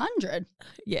list? oh, 100.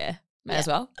 Yeah, may as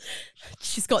well.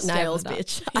 She's got Stab nails, them up.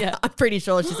 bitch. Yeah. I'm pretty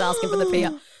sure she's asking for the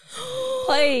PR.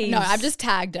 Please. No, I've just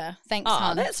tagged her. Thanks, Oh,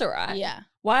 hon. that's all right. Yeah.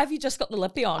 Why have you just got the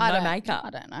lippy on? No makeup. I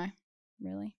don't know.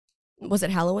 Really? Was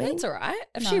it Halloween? That's all right.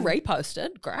 If No. she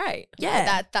reposted, great.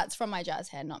 Yeah. That's from my Jazz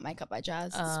hair, not Makeup by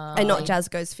Jazz. And not Jazz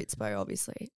Goes Fitspo,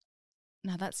 obviously.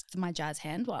 No, that's my Jazz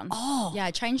hand one. Oh. Yeah,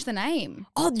 I changed the name.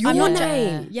 Oh, your I'm not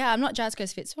name. Yeah, I'm not Jazz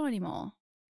Goes Fitspo anymore.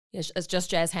 Yeah, it's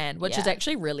just Jazz Hand, which is Yeah.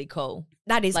 actually really cool.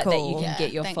 That is Like cool. that you can Yeah,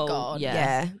 get your thank full. God.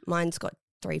 Yeah. Mine's got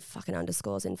 3 fucking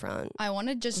underscores in front. I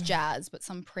wanted just Jazz, but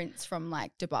some prince from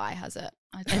like Dubai has it.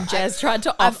 And Jazz tried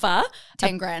to offer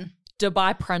 10 grand.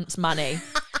 Dubai Prince money.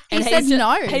 He And said he's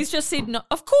no. He's just said no.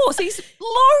 Of course, he's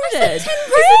loaded. 10 He's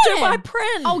a grand. Dubai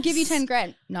Prince. I'll give you 10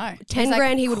 grand. No. 10 He's like,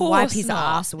 grand he would wipe course his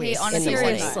not. ass with. He in the honestly morning.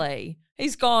 wouldn't. Seriously.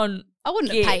 He's gone. I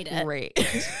wouldn't Get have paid it. wrecked.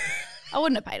 I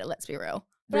wouldn't have paid it, let's be real.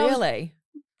 But I was- Really?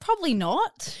 Probably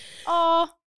not. Oh,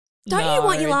 Don't you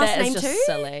want your last that is name just too?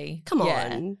 Silly. Come on.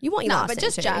 Yeah. You want your no, last but name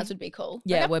just too. Jazz would be cool.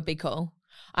 Yeah, Like, it would be cool.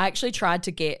 I actually tried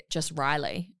to get just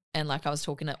Riley. And like I was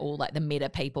talking to all like the meta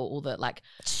people, all the like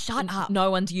Shut up.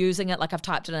 no one's using it. Like I've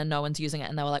typed it in, no one's using it,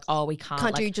 and they were like, "Oh, we can't."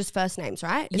 Can't like, do just first names,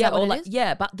 right? Is yeah, that what or it like is?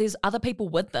 yeah, but there's other people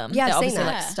with them. Yeah, that I've seen obviously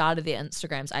that. like started their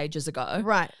Instagrams ages ago.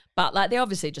 Right. But like they're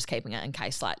obviously just keeping it in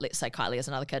case like let's say Kylie has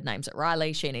another kid, names it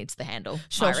Riley, she needs the handle.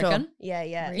 Sure, I reckon.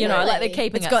 Yeah. You know, like they're Really?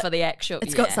 keeping It's it got- for the actual.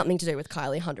 It's yeah. got something to do with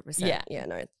Kylie, 100%. Yeah. Yeah,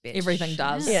 no, bitch. Everything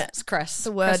does. Yeah. It's Chris.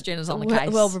 The word, Chris Jenner's on the wo- case.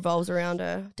 world revolves around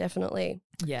her, definitely.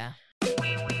 yeah.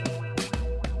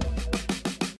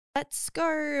 Let's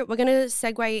go. We're going to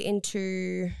segue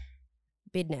into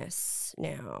business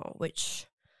now, which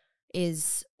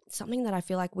is something that I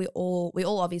feel like we all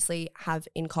obviously have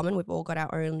in common. We've all got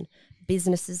our own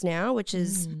businesses now, which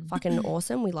is fucking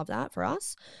awesome. We love that for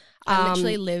us. I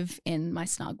literally live in my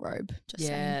snug robe. Just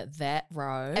Yeah, saying. that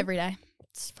robe Every day.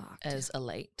 it's fucked. is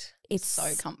elite. It's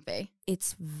So comfy.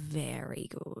 It's very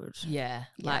good. Yeah,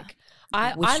 Yeah. like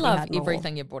I Wish we love had more.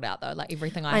 everything you brought out though. Like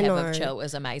everything I I have know. of Chill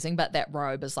is amazing, but that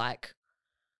robe is like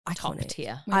top Iconic.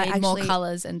 tier. We I need more actually-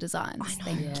 colours and designs. I know.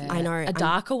 Thank Yeah. you. I know. A I'm-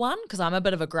 darker one because I'm a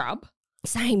bit of a grub.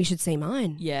 Same. You should see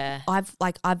mine. Yeah, I've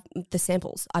the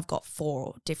samples. I've got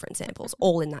 4 different samples,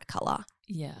 all in that color.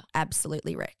 yeah.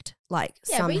 Absolutely wrecked. Like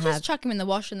Yeah, some but you have. just chuck them in the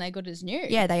wash and they're good as new.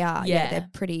 Yeah, they are. Yeah, Yeah. they're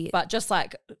pretty. But just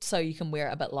like so you can wear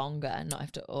it a bit longer and not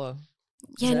have to. Or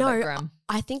is yeah, it a bit no. grim?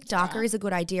 I think darker alright. is a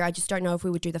good idea. I just don't know if we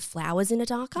would do the flowers in a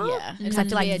darker. Yeah. because I It'd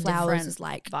feel be like a flowers different is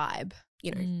like vibe.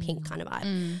 pink kind of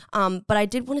vibe. Mm. But I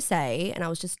did want to say, and I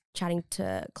was just chatting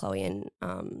to Chloe and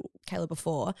Kayla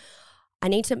before, I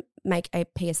need to make a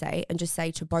PSA and just say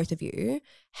to both of you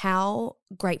how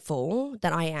grateful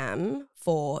that I am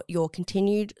for your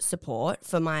continued support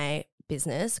for my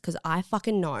business, because I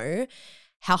fucking know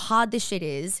how hard this shit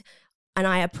is, and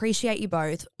I appreciate you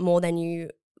both more than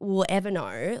you will ever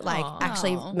know. Like, Aw.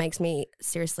 actually Aw. makes me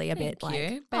seriously a bit Thank like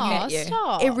you. Aw, Back at you.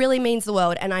 stop. it really means the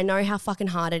world, and I know how fucking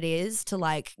hard it is to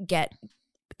like get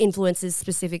influencers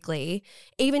specifically,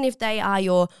 even if they are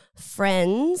your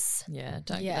friends. Yeah,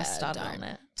 don't Yeah, get us started don't. on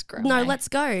that. It's great. No, let's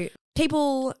go.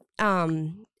 People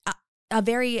are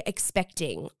very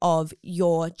expecting of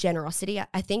your generosity,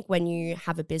 I think, when you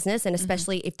have a business, and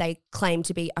especially if they claim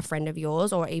to be a friend of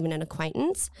yours or even an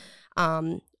acquaintance,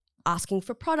 asking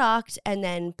for product and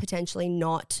then potentially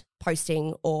not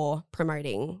posting or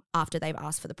promoting after they've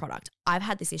asked for the product. I've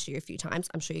had this issue a few times.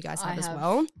 I'm sure you guys have as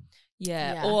well.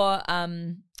 Yeah. Or,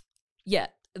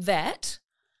 that,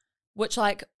 which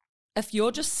like, if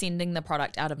you're just sending the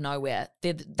product out of nowhere,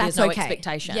 there's no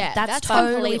expectation. Yeah, that's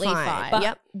totally fine.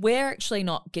 But we're actually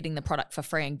not getting the product for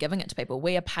free and giving it to people.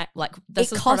 We are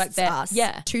this it is costs product that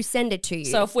us to send it to you.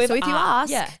 So if you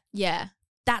ask,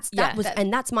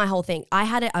 and that's my whole thing. I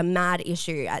had a mad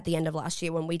issue at the end of last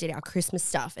year when we did our Christmas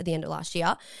stuff at the end of last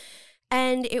year.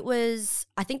 And it was,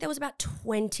 I think there was about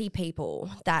 20 people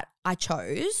that I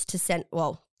chose to send,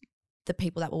 the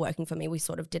people that were working for me, we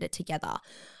sort of did it together.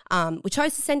 We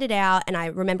chose to send it out, and I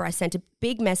remember I sent a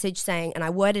big message saying, and I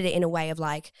worded it in a way of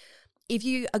like, if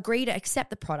you agree to accept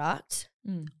the product,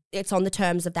 it's on the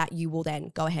terms of that, you will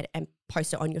then go ahead and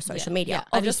post it on your social media.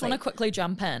 I just want to quickly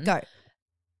jump in. Go.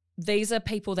 These are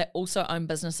people that also own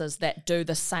businesses that do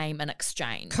the same in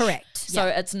exchange. Correct. So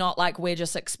it's not like we're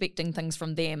just expecting things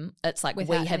from them. It's like we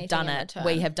have done it.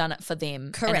 We have done it for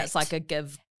them. Correct. And it's like a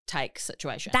give take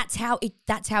situation. That's how it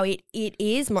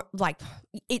is, like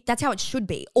that's how it should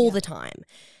be all the time.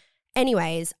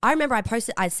 Anyways, I remember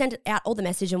I sent out all the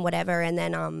message and whatever, and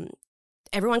then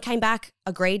everyone came back,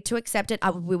 agreed to accept it.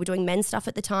 We were doing men's stuff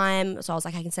at the time, so I was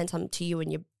like, I can send some to you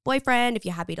and your boyfriend if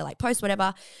you're happy to like post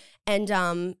whatever. And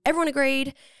everyone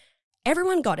agreed.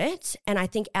 Everyone got it, and I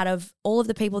think out of all of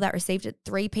the people that received it,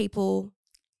 3 people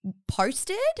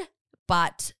posted,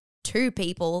 but 2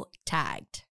 people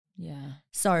tagged. Yeah.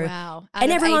 So, wow.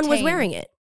 And everyone was wearing it.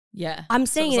 Yeah. I'm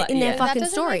seeing it in their fucking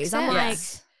stories. I'm like,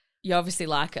 you obviously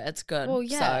like it. It's good. Well,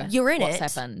 yeah. So you're in what's it.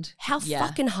 happened? How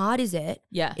fucking hard is it?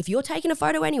 Yeah. If you're taking a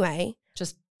photo anyway,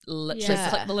 just click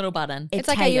the little button. It's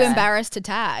like, are you embarrassed to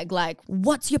tag? Like,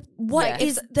 what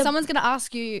is someone's going to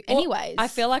ask you anyways? I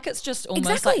feel like it's just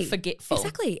almost like forgetful.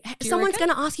 Exactly. Someone's going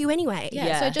to ask you anyway.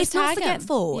 Yeah. So just it's not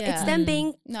forgetful. Yeah. It's them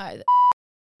being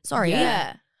sorry.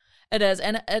 Yeah. It is,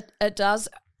 and it does.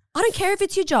 I don't care if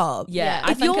it's your job.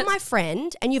 Yeah. If you're my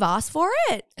friend and you've asked for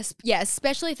it. Yeah,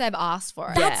 especially if they've asked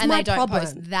for it. That's and my they don't problem.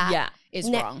 post that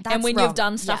is wrong. And when you've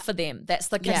done stuff for them, that's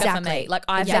the kicker for me. Like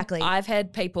I've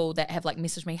had people that have like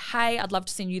messaged me, hey, I'd love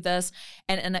to send you this,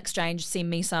 and in exchange send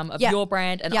me some of your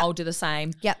brand and I'll do the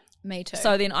same. Yep. Me too.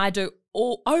 So then I do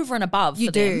all over and above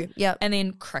for them. Yep. And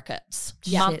then crickets.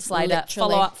 Months later,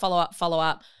 follow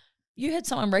up. You had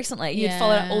someone recently, you'd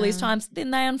followed up all these times,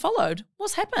 then they unfollowed.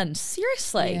 What's happened?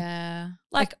 Seriously. Yeah.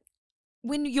 Like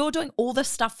when you're doing all this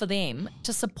stuff for them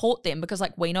to support them, because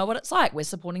like we know what it's like. We're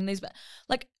supporting these,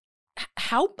 like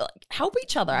help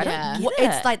each other. I don't get it.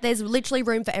 It's like there's literally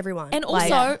room for everyone. And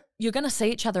also you're going to see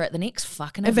each other at the next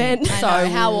fucking event. So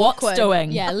how what's awkward.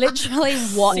 doing? Yeah, literally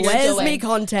what's Where's doing. me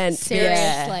content?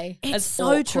 Seriously. It's so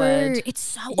awkward. true. It's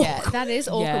so awkward. That is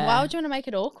awkward. Yeah. Why would you want to make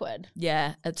it awkward?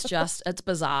 Yeah, it's just, it's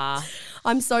bizarre.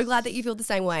 I'm so glad that you feel the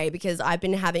same way, because I've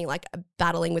been having like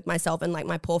battling with myself, and like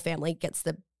my poor family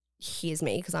hears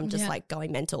me because I'm just like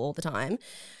going mental all the time.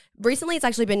 Recently, it's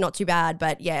actually been not too bad,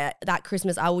 but yeah, that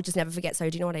Christmas I will just never forget. So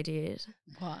do you know what I did?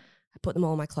 What? I put them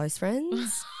all on my close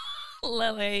friends.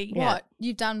 Lily. Yeah. What?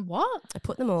 You've done what? I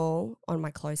put them all on my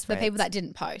close friends. The people that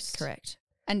didn't post. Correct.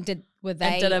 And were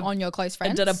they on your close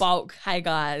friends? And did a bulk, hey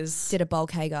guys. Did a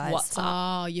bulk, hey guys. What's up?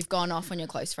 Oh, you've gone off on your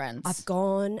close friends. I've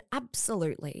gone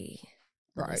absolutely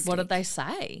rogue. What did they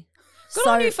say? Good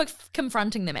So- on you for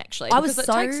confronting them, actually. I was because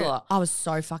it takes a lot. I was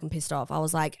so fucking pissed off. I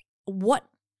was like, what?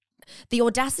 The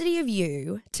audacity of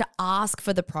you to ask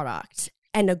for the product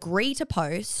and agree to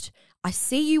post. I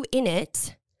see you in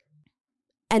it,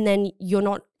 and then you're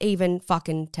not even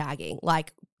fucking tagging.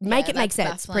 Like, make it make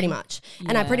sense, pretty much.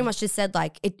 And I pretty much just said,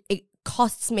 like, it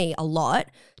costs me a lot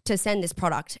to send this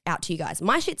product out to you guys.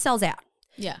 My shit sells out.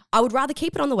 Yeah. I would rather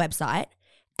keep it on the website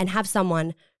and have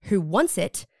someone who wants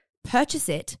it purchase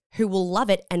it, who will love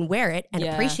it and wear it and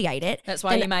appreciate it. That's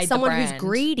why you made someone the brand. who's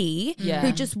greedy,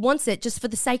 who just wants it just for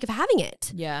the sake of having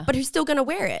it. Yeah. But who's still going to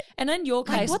wear it. And in your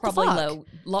Like, case, what the probably fuck?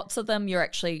 lots of them you're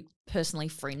actually personally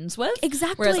friends with.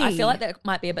 Exactly. Whereas I feel like that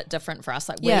might be a bit different for us.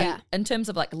 Like Yeah. we, in terms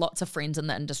of like lots of friends in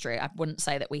the industry, I wouldn't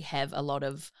say that we have a lot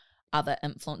of other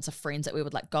influencer friends that we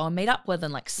would like go and meet up with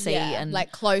and like see and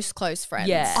like close friends.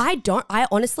 Yeah. I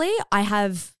honestly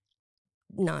have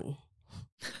none.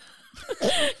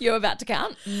 You're about to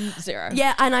count? 0.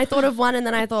 Yeah, and I thought of one, and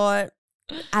then I thought,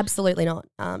 absolutely not.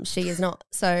 She is not.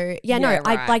 So yeah, no, Yeah,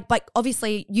 I right. like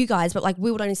obviously you guys, but like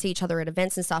we would only see each other at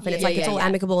events and stuff, and it's like it's all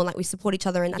amicable and like we support each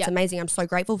other, and that's amazing. I'm so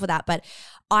grateful for that. But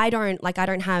I don't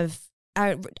have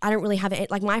I don't really have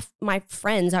it. Like my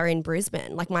friends are in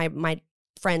Brisbane, like my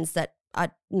friends that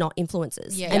are not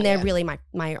influencers, and they're really my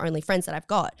only friends that I've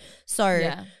got.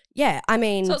 So yeah, I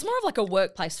mean, so it's more of like a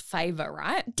workplace favor,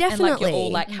 right? Definitely. And like you're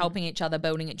all like helping each other,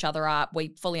 building each other up. We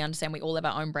fully understand. We all have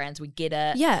our own brands. We get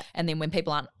it. Yeah. And then when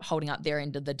people aren't holding up their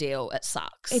end of the deal, it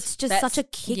sucks. It's just such a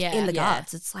kick in the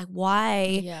guts. It's like,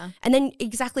 why? Yeah. And then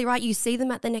exactly right, you see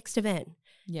them at the next event.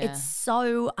 Yeah. It's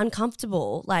so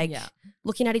uncomfortable. Like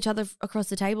looking at each other across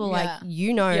the table, like,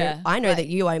 you know, I know that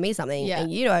you owe me something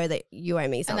and you know that you owe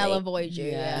me something. And they'll avoid you.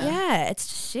 Yeah, it's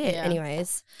just shit.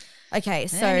 Anyways. Okay,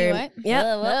 so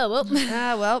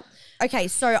well. Okay,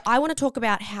 so I want to talk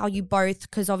about how you both,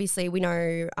 because obviously we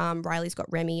know Riley's got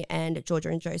Remy and Georgia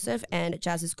and Joseph, and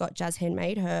Jazz has got Jazz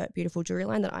Handmade, her beautiful jewelry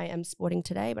line that I am sporting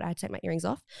today, but I had to take my earrings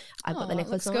off. I've got the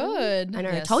necklace on. Good. I know.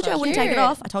 Yeah, I told you I wouldn't cute. take it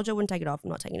off. I'm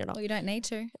not taking it off. Well, you don't need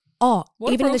to. Oh,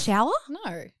 even in the shower?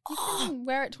 No. You can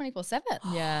wear it 24/7.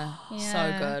 Yeah.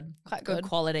 So good. Quite good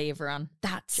quality, everyone.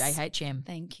 That's JHM.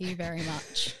 Thank you very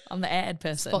much. I'm the ad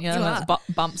person. You know,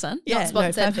 bumps in. Yeah, not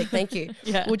sponsored. No, perfect. Thank you.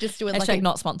 We'll just do it Hashtag like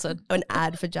not sponsored. An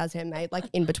ad for Jazz Handmade, like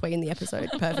in between the episode.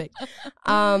 Perfect.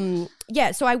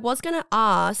 So I was going to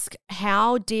ask,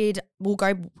 we'll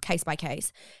go case by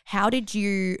case.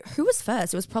 Who was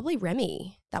first? It was probably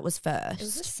Remy that was first. It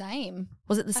was the same.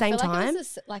 Was it the same time? Like it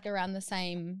was like around the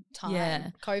same time. Yeah.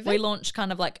 COVID. We launched kind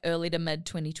of like early to mid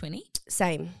 2020.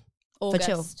 Same. August.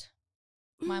 For chill.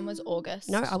 Mine was August.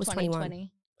 No, I was 21.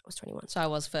 2020. I was 21. So I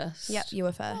was first. Yep, you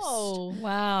were first. Oh.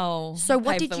 Wow. So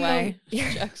what Paved did the way. You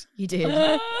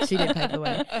did. She did pave the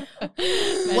way.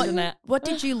 Imagine that. What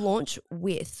did you launch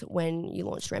with when you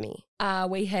launched Remy?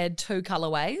 We had 2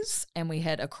 colorways and we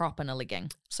had a crop and a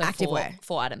legging. So activewear.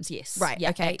 4 items, yes. Right,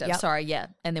 yeah, okay, active. yep. Sorry, yeah.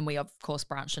 And then we, of course,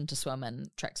 branched into swim and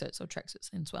tracksuits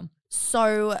and swim.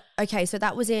 So, okay, so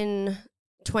that was in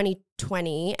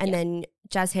 2020 and then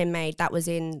Jazz Handmade, that was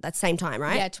in that same time,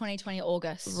 right? Yeah, 2020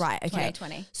 August. Right, okay.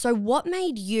 2020. So what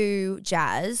made you,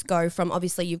 Jazz, go from,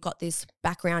 obviously you've got this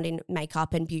background in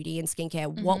makeup and beauty and skincare.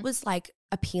 Mm-hmm. What was like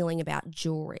appealing about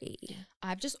jewelry?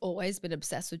 I've just always been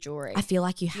obsessed with jewelry. I feel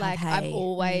like you have. Like I'm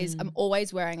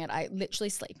always wearing it. I literally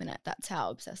sleep in it. That's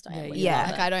how obsessed I am with it.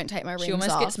 Like I don't take my rings off. She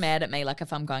almost gets mad at me like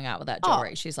if I'm going out with that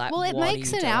jewelry. She's like, well, it what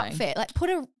makes are you an doing? outfit. Like put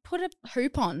a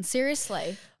hoop on,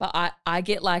 seriously. But I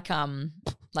get like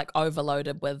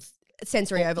overloaded with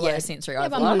sensory overload. Yeah, sensory But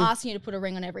overload. I'm not asking you to put a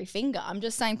ring on every finger. I'm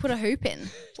just saying put a hoop in.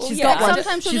 Well, she's got one.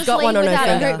 Sometimes she'll she's just got leave one on her without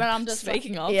finger. a hoop, but I'm just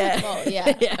speaking of. Yeah. Well,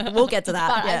 yeah. Yeah, we'll get to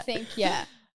that. But yeah. I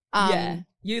think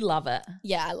You love it.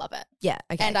 Yeah, I love it. Yeah,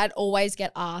 okay. And I'd always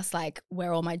get asked like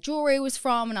where all my jewelry was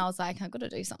from, and I was like, I've got to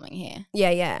do something here.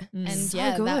 Yeah. And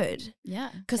so good.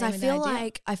 Because I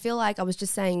feel like I was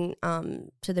just saying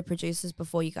to the producers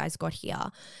before you guys got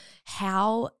here,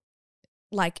 how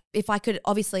like if I could,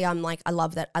 obviously I'm like I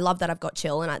love that I've got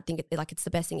chill, and I think it's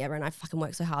the best thing ever, and I fucking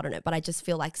work so hard on it. But I just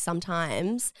feel like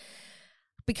sometimes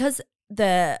because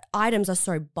the items are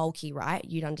so bulky, right?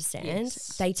 You'd understand.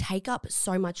 Yes. They take up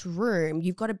so much room.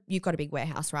 You've got a big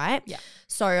warehouse, right? Yeah.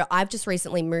 So I've just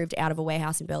recently moved out of a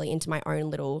warehouse in Burleigh into my own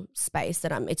little space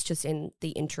that it's just in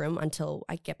the interim until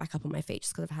I get back up on my feet,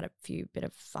 just because I've had a few bit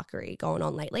of fuckery going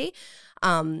on lately.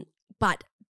 But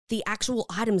the actual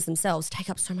items themselves take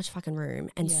up so much fucking room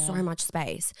and so much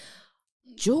space.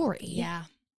 Jewelry. Yeah.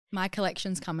 My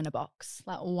collections come in a box,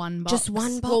 like one box. Just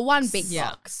one box? Well, one big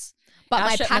box. But Our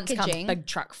my shipments packaging, come big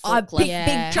truck forklift.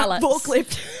 Big truck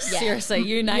forklift. Seriously,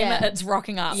 you name it, it's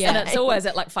rocking up, and it's always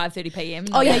at like 5:30 p.m.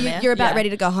 Oh yeah, you're about ready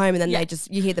to go home, and then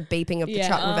you hear the beeping of the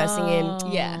truck reversing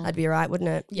in. Yeah, that'd be right, wouldn't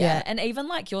it? Yeah, and even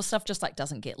like your stuff just like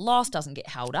doesn't get lost, doesn't get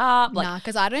held up. Like, nah,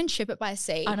 because I don't ship it by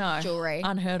sea. I know, jewelry,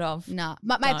 unheard of. Nah,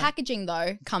 but my packaging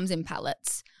though comes in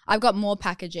pallets. I've got more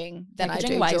packaging than I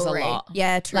do weighs jewelry. A lot.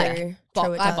 Yeah, true. Like, true,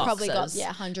 I've probably got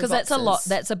 100 boxes. Because that's a lot.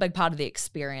 That's a big part of the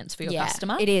experience for your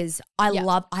customer. It is. I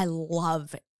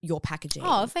love your packaging.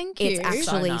 Oh, thank you. It's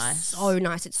actually so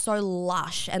nice. It's so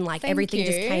lush, and like everything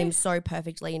just came so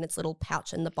perfectly in its little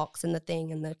pouch and the box and the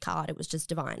thing and the card. It was just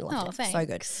divine. Loved it. Thanks. So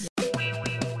good.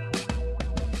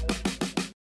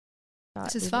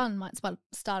 This is fun. Might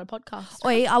start a podcast.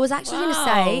 Oi, I was actually going to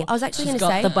say. She's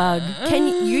got the bug.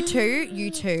 Can you two?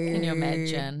 Can you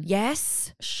imagine?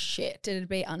 Yes. Shit, it'd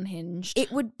be unhinged.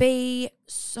 It would be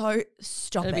so.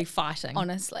 Stop It'd it. be fighting.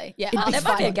 Honestly, yeah. That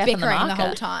might be a gap in the bickering the market.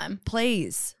 whole time.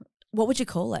 Please. What would you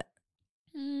call it?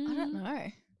 I don't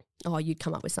know. Oh, you'd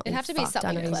come up with something. It'd have to be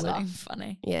something clever. Something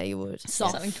funny. Yeah, you would.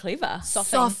 Something clever.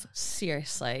 Soft.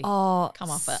 Seriously. Oh, come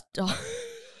off it. Stop.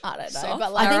 I don't know, Soft?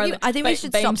 but like, I think we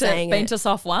should stop saying Been it. to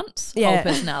soft once. Yeah.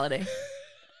 Whole personality.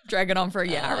 Drag it on for a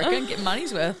year, I reckon. Get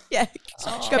money's worth. Yeah.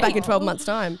 Go back in 12 months'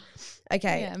 time.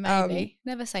 Okay. Yeah, maybe.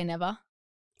 Never say never.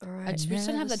 All I right. just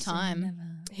don't have the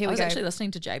time. Here I we was go. actually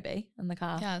listening to JB in the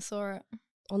car. Yeah, I saw it.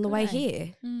 On the way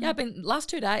here. Yeah, I've been last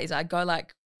 2 days. I go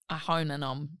like I hone in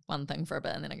on one thing for a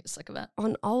bit and then I get sick of it.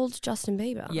 On old Justin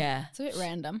Bieber. Yeah, It's a bit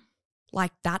random.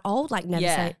 Like that old? Like never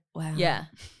Yeah. say, wow. yeah.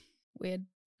 Weird.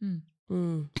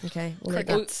 Okay. Well, Cricket.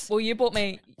 that's Well, you bought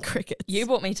me crickets.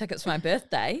 tickets for my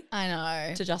birthday I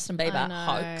know. to Justin Bieber. I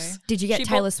know. Hoax. Did you get She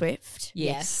Taylor bought- Swift?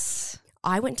 Yes.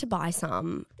 I went to buy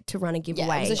some to run a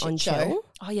giveaway was a shit on show. Chill.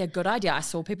 Oh yeah, good idea. I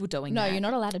saw people doing No, that. you're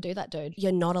not allowed to do that, dude.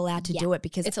 You're not allowed to Yeah. do it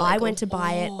because It's I illegal. went to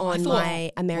buy it Oh, I on thought- my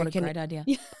What a American. great idea.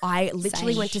 I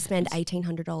literally Same. went to spend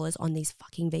 $1,800 on these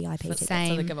fucking VIP tickets For the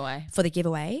Same. giveaway. for the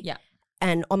giveaway. Yeah.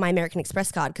 And on my American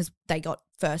Express card because they got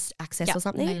first access or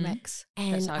something. Amex.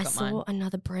 And how I I got saw mine.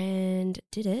 another brand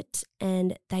did it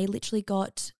and they literally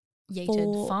got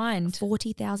Yeeted. Find.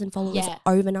 40,000 followers Yeah.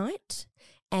 overnight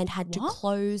and had to What?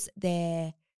 close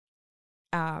their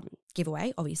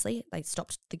giveaway. Obviously, they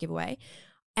stopped the giveaway.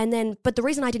 And then, but the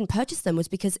reason I didn't purchase them was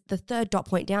because the third dot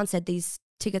point down said these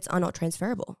tickets are not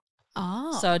transferable.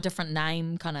 Oh. So a different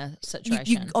name kind of You,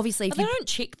 situation. obviously, But if they you don't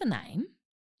check the name.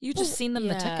 You just Well, send them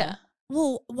the yeah. ticket.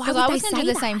 well, why 'Cause would I they was gonna say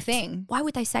do the same that? thing. Why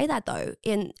would they say that though?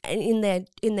 In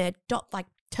their dot like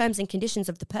terms and conditions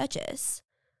of the purchase,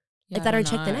 Yeah, if they don't I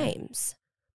check the know. names.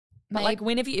 But like,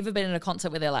 when have you ever been in a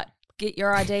concert where they're like, get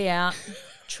your ID out?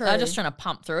 True. They're just trying to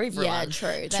pump through everyone. Yeah,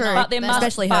 true. True. But there Then- must,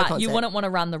 especially her but concert. you wouldn't want to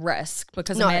run the risk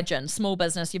because No. imagine small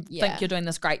business, you Yeah. think you're doing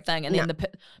this great thing, and No. then the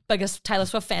biggest Taylor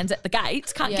Swift fans at the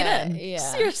gates can't Yeah, get in. yeah.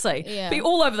 Seriously, Yeah. be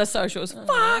all over the socials.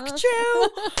 Fuck Jill,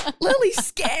 Lily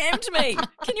scammed me.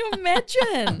 Can you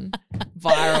imagine?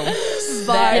 Viral,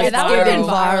 Yeah, that would've been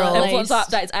viral, at Influence least.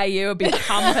 updates AU would be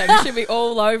pumping. She'd be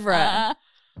all over it.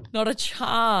 Not a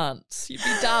chance. You'd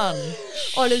be done.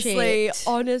 Honestly, Shit.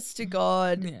 honest to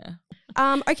God. Yeah.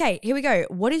 Okay, here we go.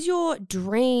 What is your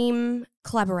dream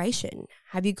collaboration?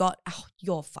 Have you got? Oh,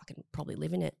 you're fucking probably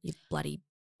living it. You bloody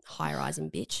high rising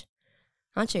bitch,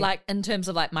 aren't you? Like in terms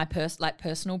of like my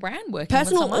personal brand, working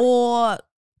personal with someone. or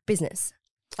business,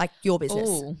 like your business.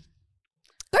 Ooh.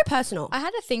 Go personal. I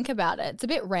had to think about it. It's a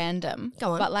bit random.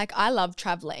 Go on. But like I love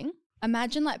traveling.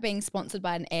 Imagine like being sponsored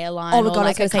by an airline. Oh my or God,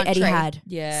 like I was going to say a Eddie country. had.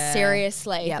 Yeah.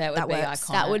 Seriously. Yeah, that would that be works.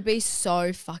 iconic. That would be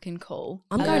so fucking cool.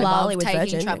 I'm I going to love Bali with taking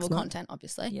Virgin travel next month. content,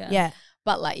 obviously. Yeah. Yeah.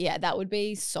 But like, yeah, that would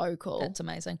be so cool. That's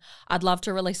amazing. I'd love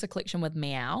to release a collection with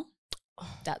Meow.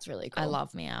 That's really cool. I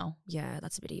love Meow. Yeah,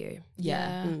 that's a bit of you.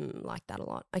 Yeah. Like that a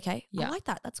lot. Okay. Yeah. I like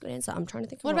that. That's a good answer. I'm trying to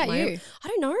think of What about my own- you? I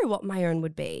don't know what my own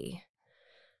would be.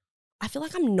 I feel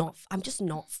like I'm just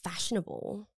not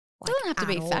fashionable. It doesn't have to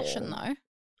be at fashion all. though.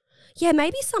 Yeah,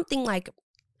 maybe something like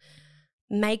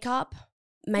makeup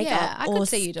Yeah, I or could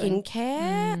see you doing-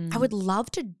 skincare. I would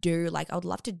love to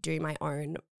do my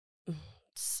own.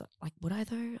 So, like, would I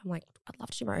though? I'm like, I'd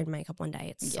love to do my own makeup one day.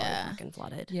 It's Yeah. so fucking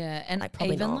flooded. Yeah. And Like,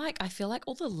 probably even not. like I feel like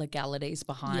all the legalities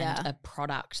behind Yeah. a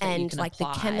product that you And can like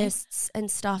apply. the chemists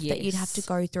and stuff that you'd have to Yes.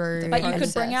 go through. But you and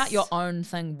could bring out process. your own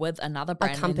thing with another a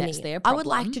brand and company. that's their I problem. would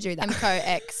like to do that. Emco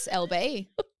X LB.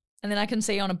 And then I can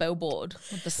see you on a billboard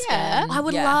with the skin. Yeah. I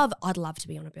would Yeah. I'd love to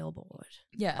be on a billboard.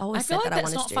 Yeah. I always I feel said like that I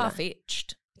that's wanted not to do that. far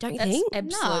fetched. Don't you That's think?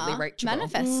 absolutely Nah, reachable.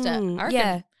 manifest it. I reckon,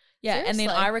 Yeah. Yeah. And then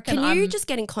Seriously. I reckon Can you I'm just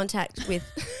get in contact with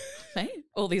me,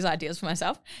 all these ideas for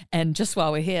myself. And just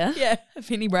while we're here, if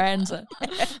any brands are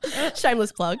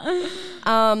shameless plug?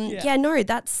 Yeah, no,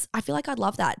 that's I feel like I'd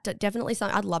love that. Definitely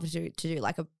something I'd love to do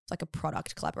like a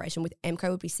product collaboration with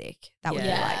Emco would be sick. That would be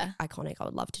Yeah. like iconic. I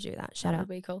would love to do that. Shout That out.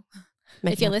 would be cool.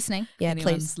 Make If you're me- listening. Yeah,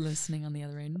 anyone's please. listening on the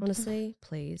other end. Honestly,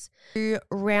 please. To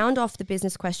round off the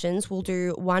business questions, we'll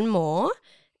do one more.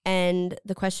 And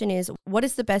the question is, what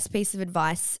is the best piece of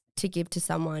advice to give to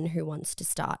someone who wants to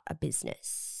start a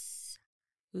business?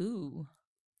 Ooh.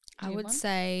 I you would want?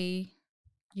 say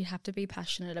you have to be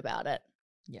passionate about it.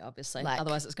 Yeah, obviously. Like-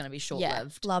 Otherwise it's going to be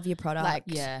short-lived. Love your product. Like,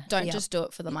 Yeah. don't Yeah. just do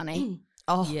it for the money.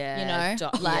 oh, Yeah. You know,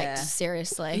 don't- like yeah.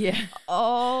 seriously. Yeah.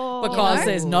 oh, Because know?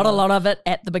 there's not a lot of it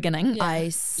at the beginning. Yeah.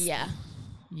 Ice. Yeah.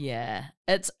 Yeah.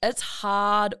 It's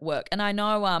hard work. And I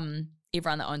know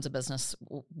everyone that owns a business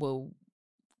will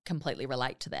completely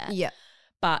relate to that. Yeah.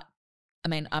 But I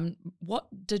mean, what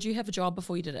did you have a job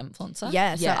before you did influencer?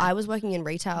 Yeah, so I was working in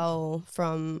retail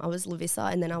I was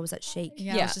Lavissa and then I was at Chic.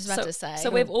 Yeah, I Yeah, was just about so- to say. so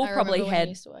we've all I probably remember when I had-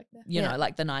 used to work there. you Yeah. know,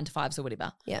 like the 9 to 5s or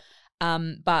whatever. Yeah.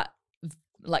 But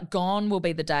like gone will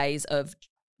be the days of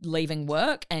leaving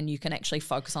work and you can actually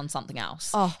focus on something else.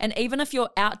 Oh. And even if you're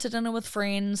out to dinner with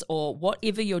friends or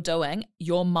whatever you're doing,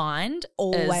 your mind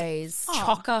Always is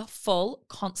chocker full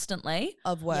constantly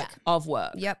of work. of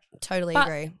work. Yep, totally But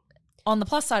agree. on the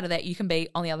plus side of that, you can be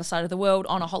on the other side of the world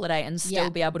on a holiday and still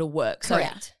be able to work. So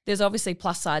Correct. there's obviously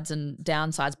plus sides and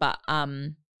downsides, but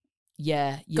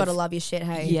yeah, Gotta love your shit,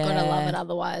 hey. Yeah. Gotta love it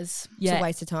otherwise. It's a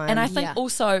waste of time. And I think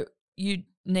also you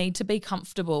need to be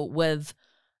comfortable with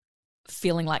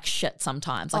feeling like shit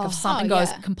sometimes. Like if something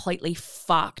goes completely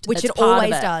fucked, which it's it part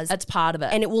always of it. does. It's part of it.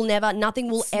 And it will never, nothing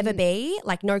will ever be,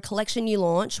 like no collection you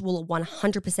launch will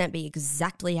 100% be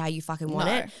exactly how you fucking want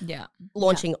it. Yeah.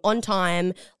 Launching on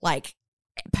time, like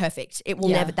perfect. It will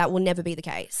never, that will never be the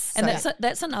case. And So-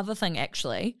 that's another thing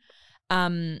actually.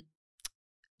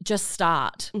 Just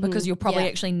start because you'll probably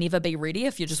actually never be ready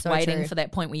if you're just waiting for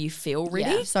that point where you feel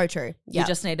ready. Yeah, so true. You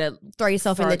just need to throw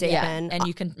yourself in the deep end. and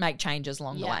you can make changes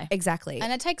along the way. Exactly.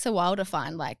 And it takes a while to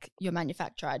find like your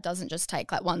manufacturer. It doesn't just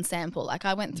take like one sample. Like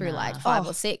I went through like 5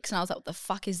 or 6 and I was like, what the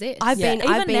fuck is this? I've been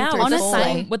now, through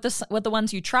honestly, with the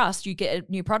ones you trust, you get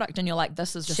a new product and you're like,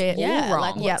 this is just all wrong.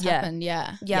 Like what's happened?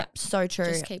 Yeah. Yep, so true.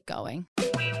 Just keep going.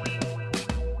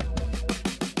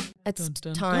 It's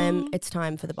time. It's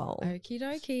time for the bowl. Okie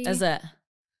dokie. Is it?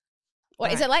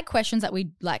 What is it like questions that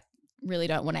we like really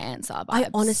don't want to answer? Vibes? I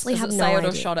honestly have no say idea.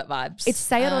 It or shot it vibes. It's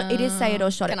say it or it is say it or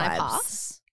shot Can it I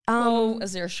vibes. pass?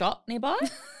 Is there a shot nearby?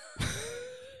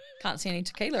 Can't see any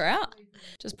tequila out.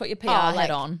 Just put your PR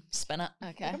hat on, spin it.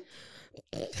 Okay.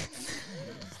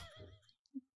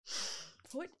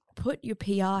 Put your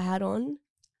PR hat on,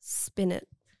 spin it.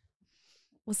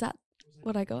 Was that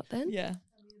what I got then? Yeah.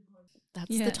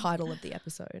 That's the title of the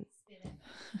episode.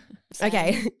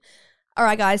 Okay. All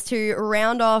right, guys, to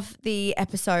round off the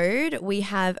episode, we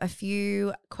have a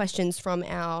few questions from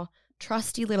our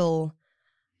trusty little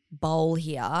bowl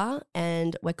here,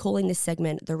 and we're calling this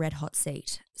segment the Red Hot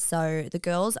Seat. So the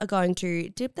girls are going to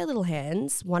dip their little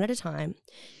hands one at a time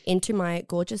into my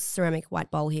gorgeous ceramic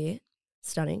white bowl here.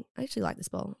 Stunning. I actually like this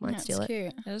bowl. Might steal it.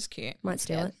 Cute. That is cute. Might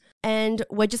steal it. And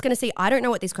we're just going to see. I don't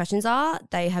know what these questions are.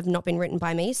 They have not been written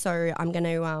by me, so I'm going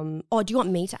to do you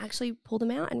want me to actually pull them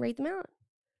out and read them out?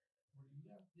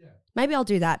 Maybe I'll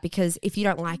do that because if you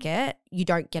don't like it, you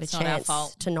don't get a chance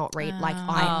to not read. Like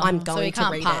I'm going to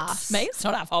read it. Me? It's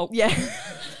not our fault. Yeah.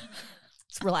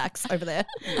 Just relax over there.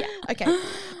 Yeah. Okay.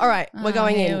 All right. We're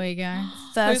going in. Here we go.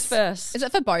 Who's first? Is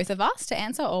it for both of us to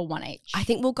answer or one each? I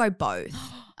think we'll go both.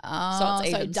 So it's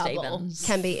even double. Stevens.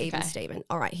 Can be even Steven.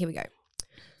 All right. Here we go.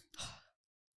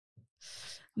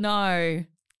 No.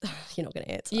 You're not going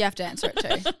to answer. You have to answer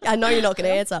it too. I know you're not going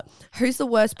to answer. Who's the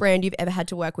worst brand you've ever had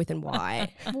to work with and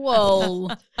why? Whoa.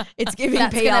 It's giving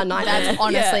That's PR nightmare. That's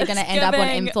honestly going to end up on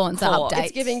giving influencer court. updates.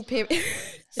 It's giving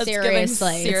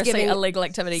seriously. It's giving a legal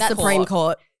activity. Supreme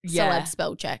Court. Celeb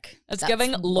spell check. It's That's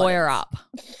giving what lawyer it is. up,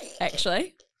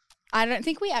 actually. I don't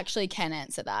think we actually can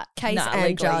answer that. Case No, and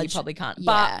legally judge. you probably can't.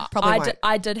 Yeah, but probably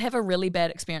I did have a really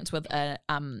bad experience with a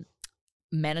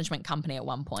management company at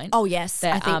one point. Oh, yes.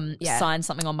 That I think, signed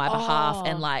something on my behalf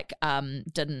and Oh. like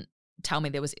didn't tell me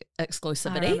there was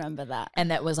exclusivity. I remember that. And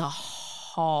that was a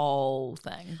whole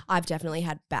thing. I've definitely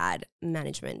had bad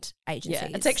management agencies.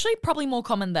 Yeah, it's actually probably more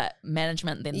common that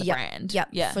management than the brand. Yep,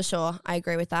 Yeah. for sure. I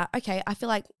agree with that. Okay, I feel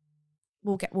like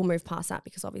we'll move past that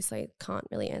because obviously can't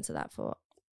really answer that for.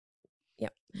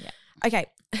 Yep. Yeah. Okay.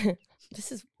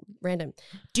 This is random.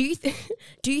 Do you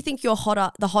think you're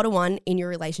the hotter one in your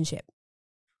relationship?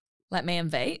 Like me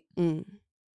and Vete? Mm.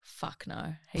 Fuck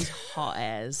no. He's hot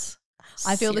as.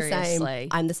 I feel the same. Seriously.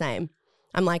 I'm the same.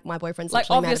 I'm like my boyfriend's Like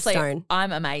literally made of obviously stone.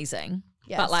 I'm amazing.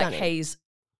 Yeah, but like stunning. he's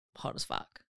hot as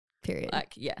fuck. Period.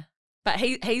 Like, yeah. But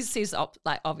he says,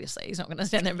 like, obviously, he's not going to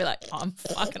stand there and be like, I'm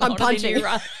fucking I'm hotter than punching. you,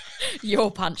 right? You're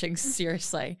punching,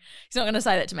 seriously. He's not going to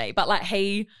say that to me. But, like,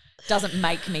 he doesn't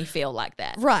make me feel like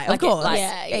that. Right, like, of course. Like,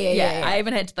 Yeah. I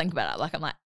even had to think about it. Like, I'm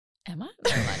like, am I?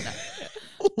 I'm like, no.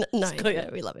 No,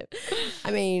 we love it. I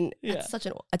mean, Yeah.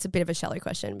 it's a bit of a shallow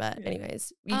question, but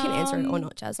anyways, you can answer it or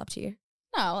not, Jazz, up to you.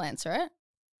 No, I'll answer it.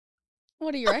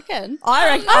 What do you reckon? I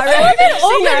reckon.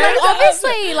 Like,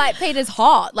 obviously, like Peter's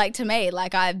hot. Like to me,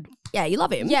 like Yeah, you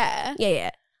love him. yeah.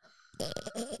 Yeah.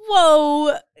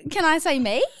 Whoa, can I say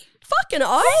me? Fucking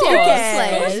oath.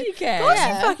 Seriously. Of course you can. Of course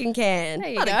Yeah. you fucking can. There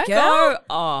you What a go. girl. Go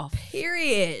off.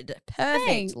 Period. Perfect.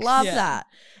 Thanks. Love Yeah. that.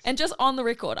 And just on the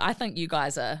record, I think you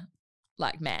guys are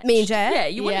like matched. Me and Jay? Yeah,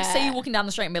 you wouldn't Yeah. see you walking down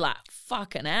the street and be like,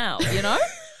 fucking hell, you know?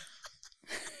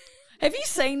 Have you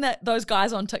seen those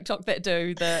guys on TikTok that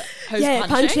do the who's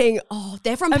punching? Oh,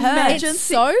 they're from Imagine Perth. It's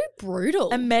so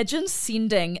brutal. Imagine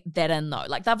sending that in though.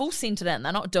 Like they've all sent it in.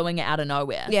 They're not doing it out of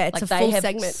nowhere. Yeah, it's like a they full have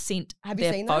segment. sent Have you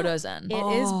their seen that? photos in.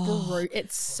 It is brutal.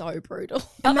 It's so brutal.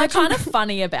 But they're kind of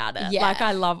funny about it. Yeah. Like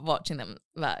I love watching them.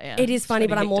 But yeah, It is funny, it's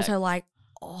but I'm pretty also like,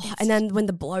 and then when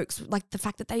the blokes, like the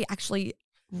fact that they actually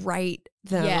rate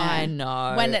them. Yeah. I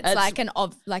know. When it's like an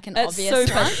obvious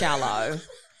super one. shallow.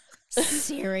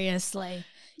 Seriously.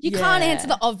 You can't answer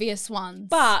the obvious ones.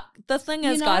 But the thing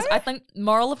is, You guys, know? I think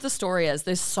moral of the story is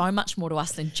there's so much more to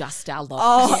us than just our looks.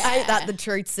 Oh, ain't that the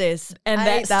truth, sis? And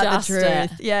Ain't that's that just the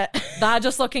truth? it. Yeah. They're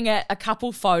just looking at a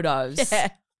couple photos. Yeah.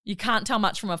 You can't tell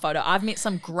much from a photo. I've met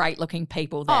some great looking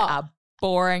people that are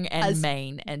boring and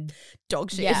mean and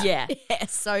Dog shit. Yeah. Yeah,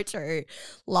 so true.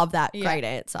 Love that. Yeah. Great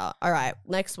answer. All right,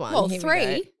 next one. Well, Here we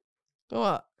 3. go.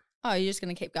 What? Oh, you're just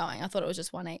going to keep going. I thought it was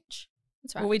just 1 each.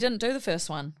 That's right. Well, we didn't do the first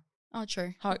one. Oh,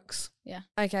 true. Hoax.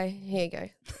 Okay, here you go.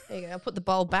 There you go. I'll put the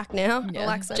bowl back now. Yeah.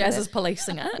 Relax over Jazz there. is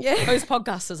policing it. Yeah. Whose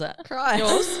podcast is it? Cry.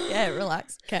 Yours? Yeah,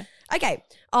 relax. Okay. Okay.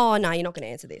 Oh, no, you're not going to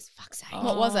answer this. Fuck's sake.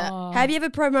 What was it? Oh. Have you ever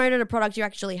promoted a product you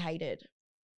actually hated?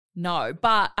 No,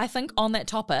 but I think on that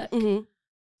topic, Mm-hmm.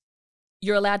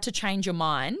 you're allowed to change your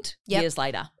mind Yep. years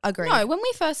later. Agree. No, when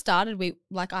we first started,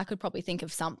 I could probably think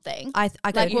of something. I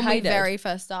Like could. you when we hated. very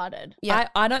first started. Yeah.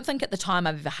 I don't think at the time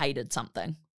I've ever hated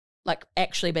something. Like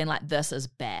actually been like, this is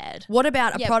bad. What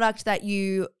about a Yep. product that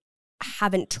you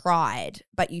haven't tried,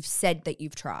 but you've said that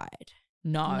you've tried?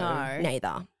 No.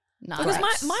 Neither. No. Because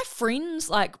Correct. my friends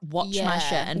like watch my Yeah.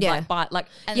 shit and Yeah. like buy like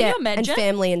And- can Yeah, you imagine? and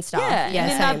family and stuff. Yeah, Yeah,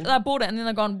 and then same. they bought it and then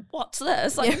they're going, what's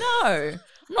this? Like, Yeah. no,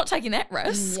 I'm not taking that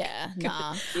risk. Yeah,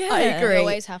 nah. Yeah. I agree. You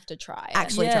always have to try it.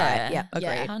 Actually try Yeah. it. Yeah,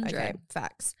 Yeah, agreed. 100. Okay,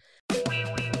 facts.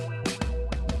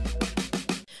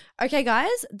 Okay,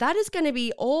 guys, that is going to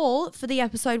be all for the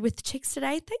episode with Chicks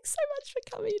today. Thanks so much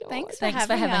for coming on. Thanks for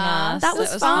having having us. us. That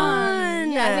was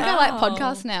fun. Yeah, I think I like Wow.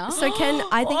 podcasts now. So, Ken,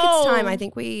 I think it's time. Whoa. I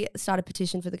think we start a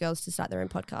petition for the girls to start their own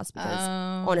podcast because,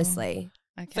 Oh. honestly,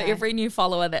 For Okay. every new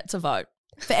follower, that's a vote.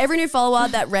 for every new follower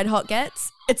that Red Hot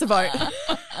gets, it's a vote.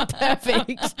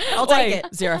 Perfect. I'll take Wait,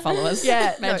 it. 0 followers.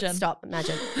 Yeah, Imagine. No, stop.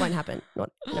 Imagine. Won't happen. No.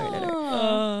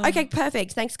 Oh. Okay,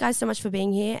 perfect. Thanks, guys, so much for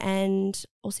being here, and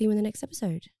I'll see you in the next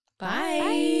episode.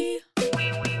 Bye.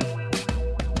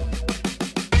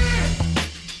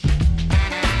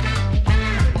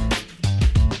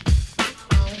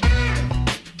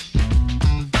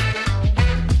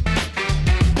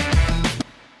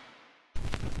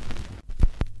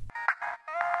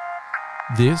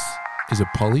 This is a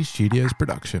Poly Studios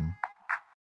production.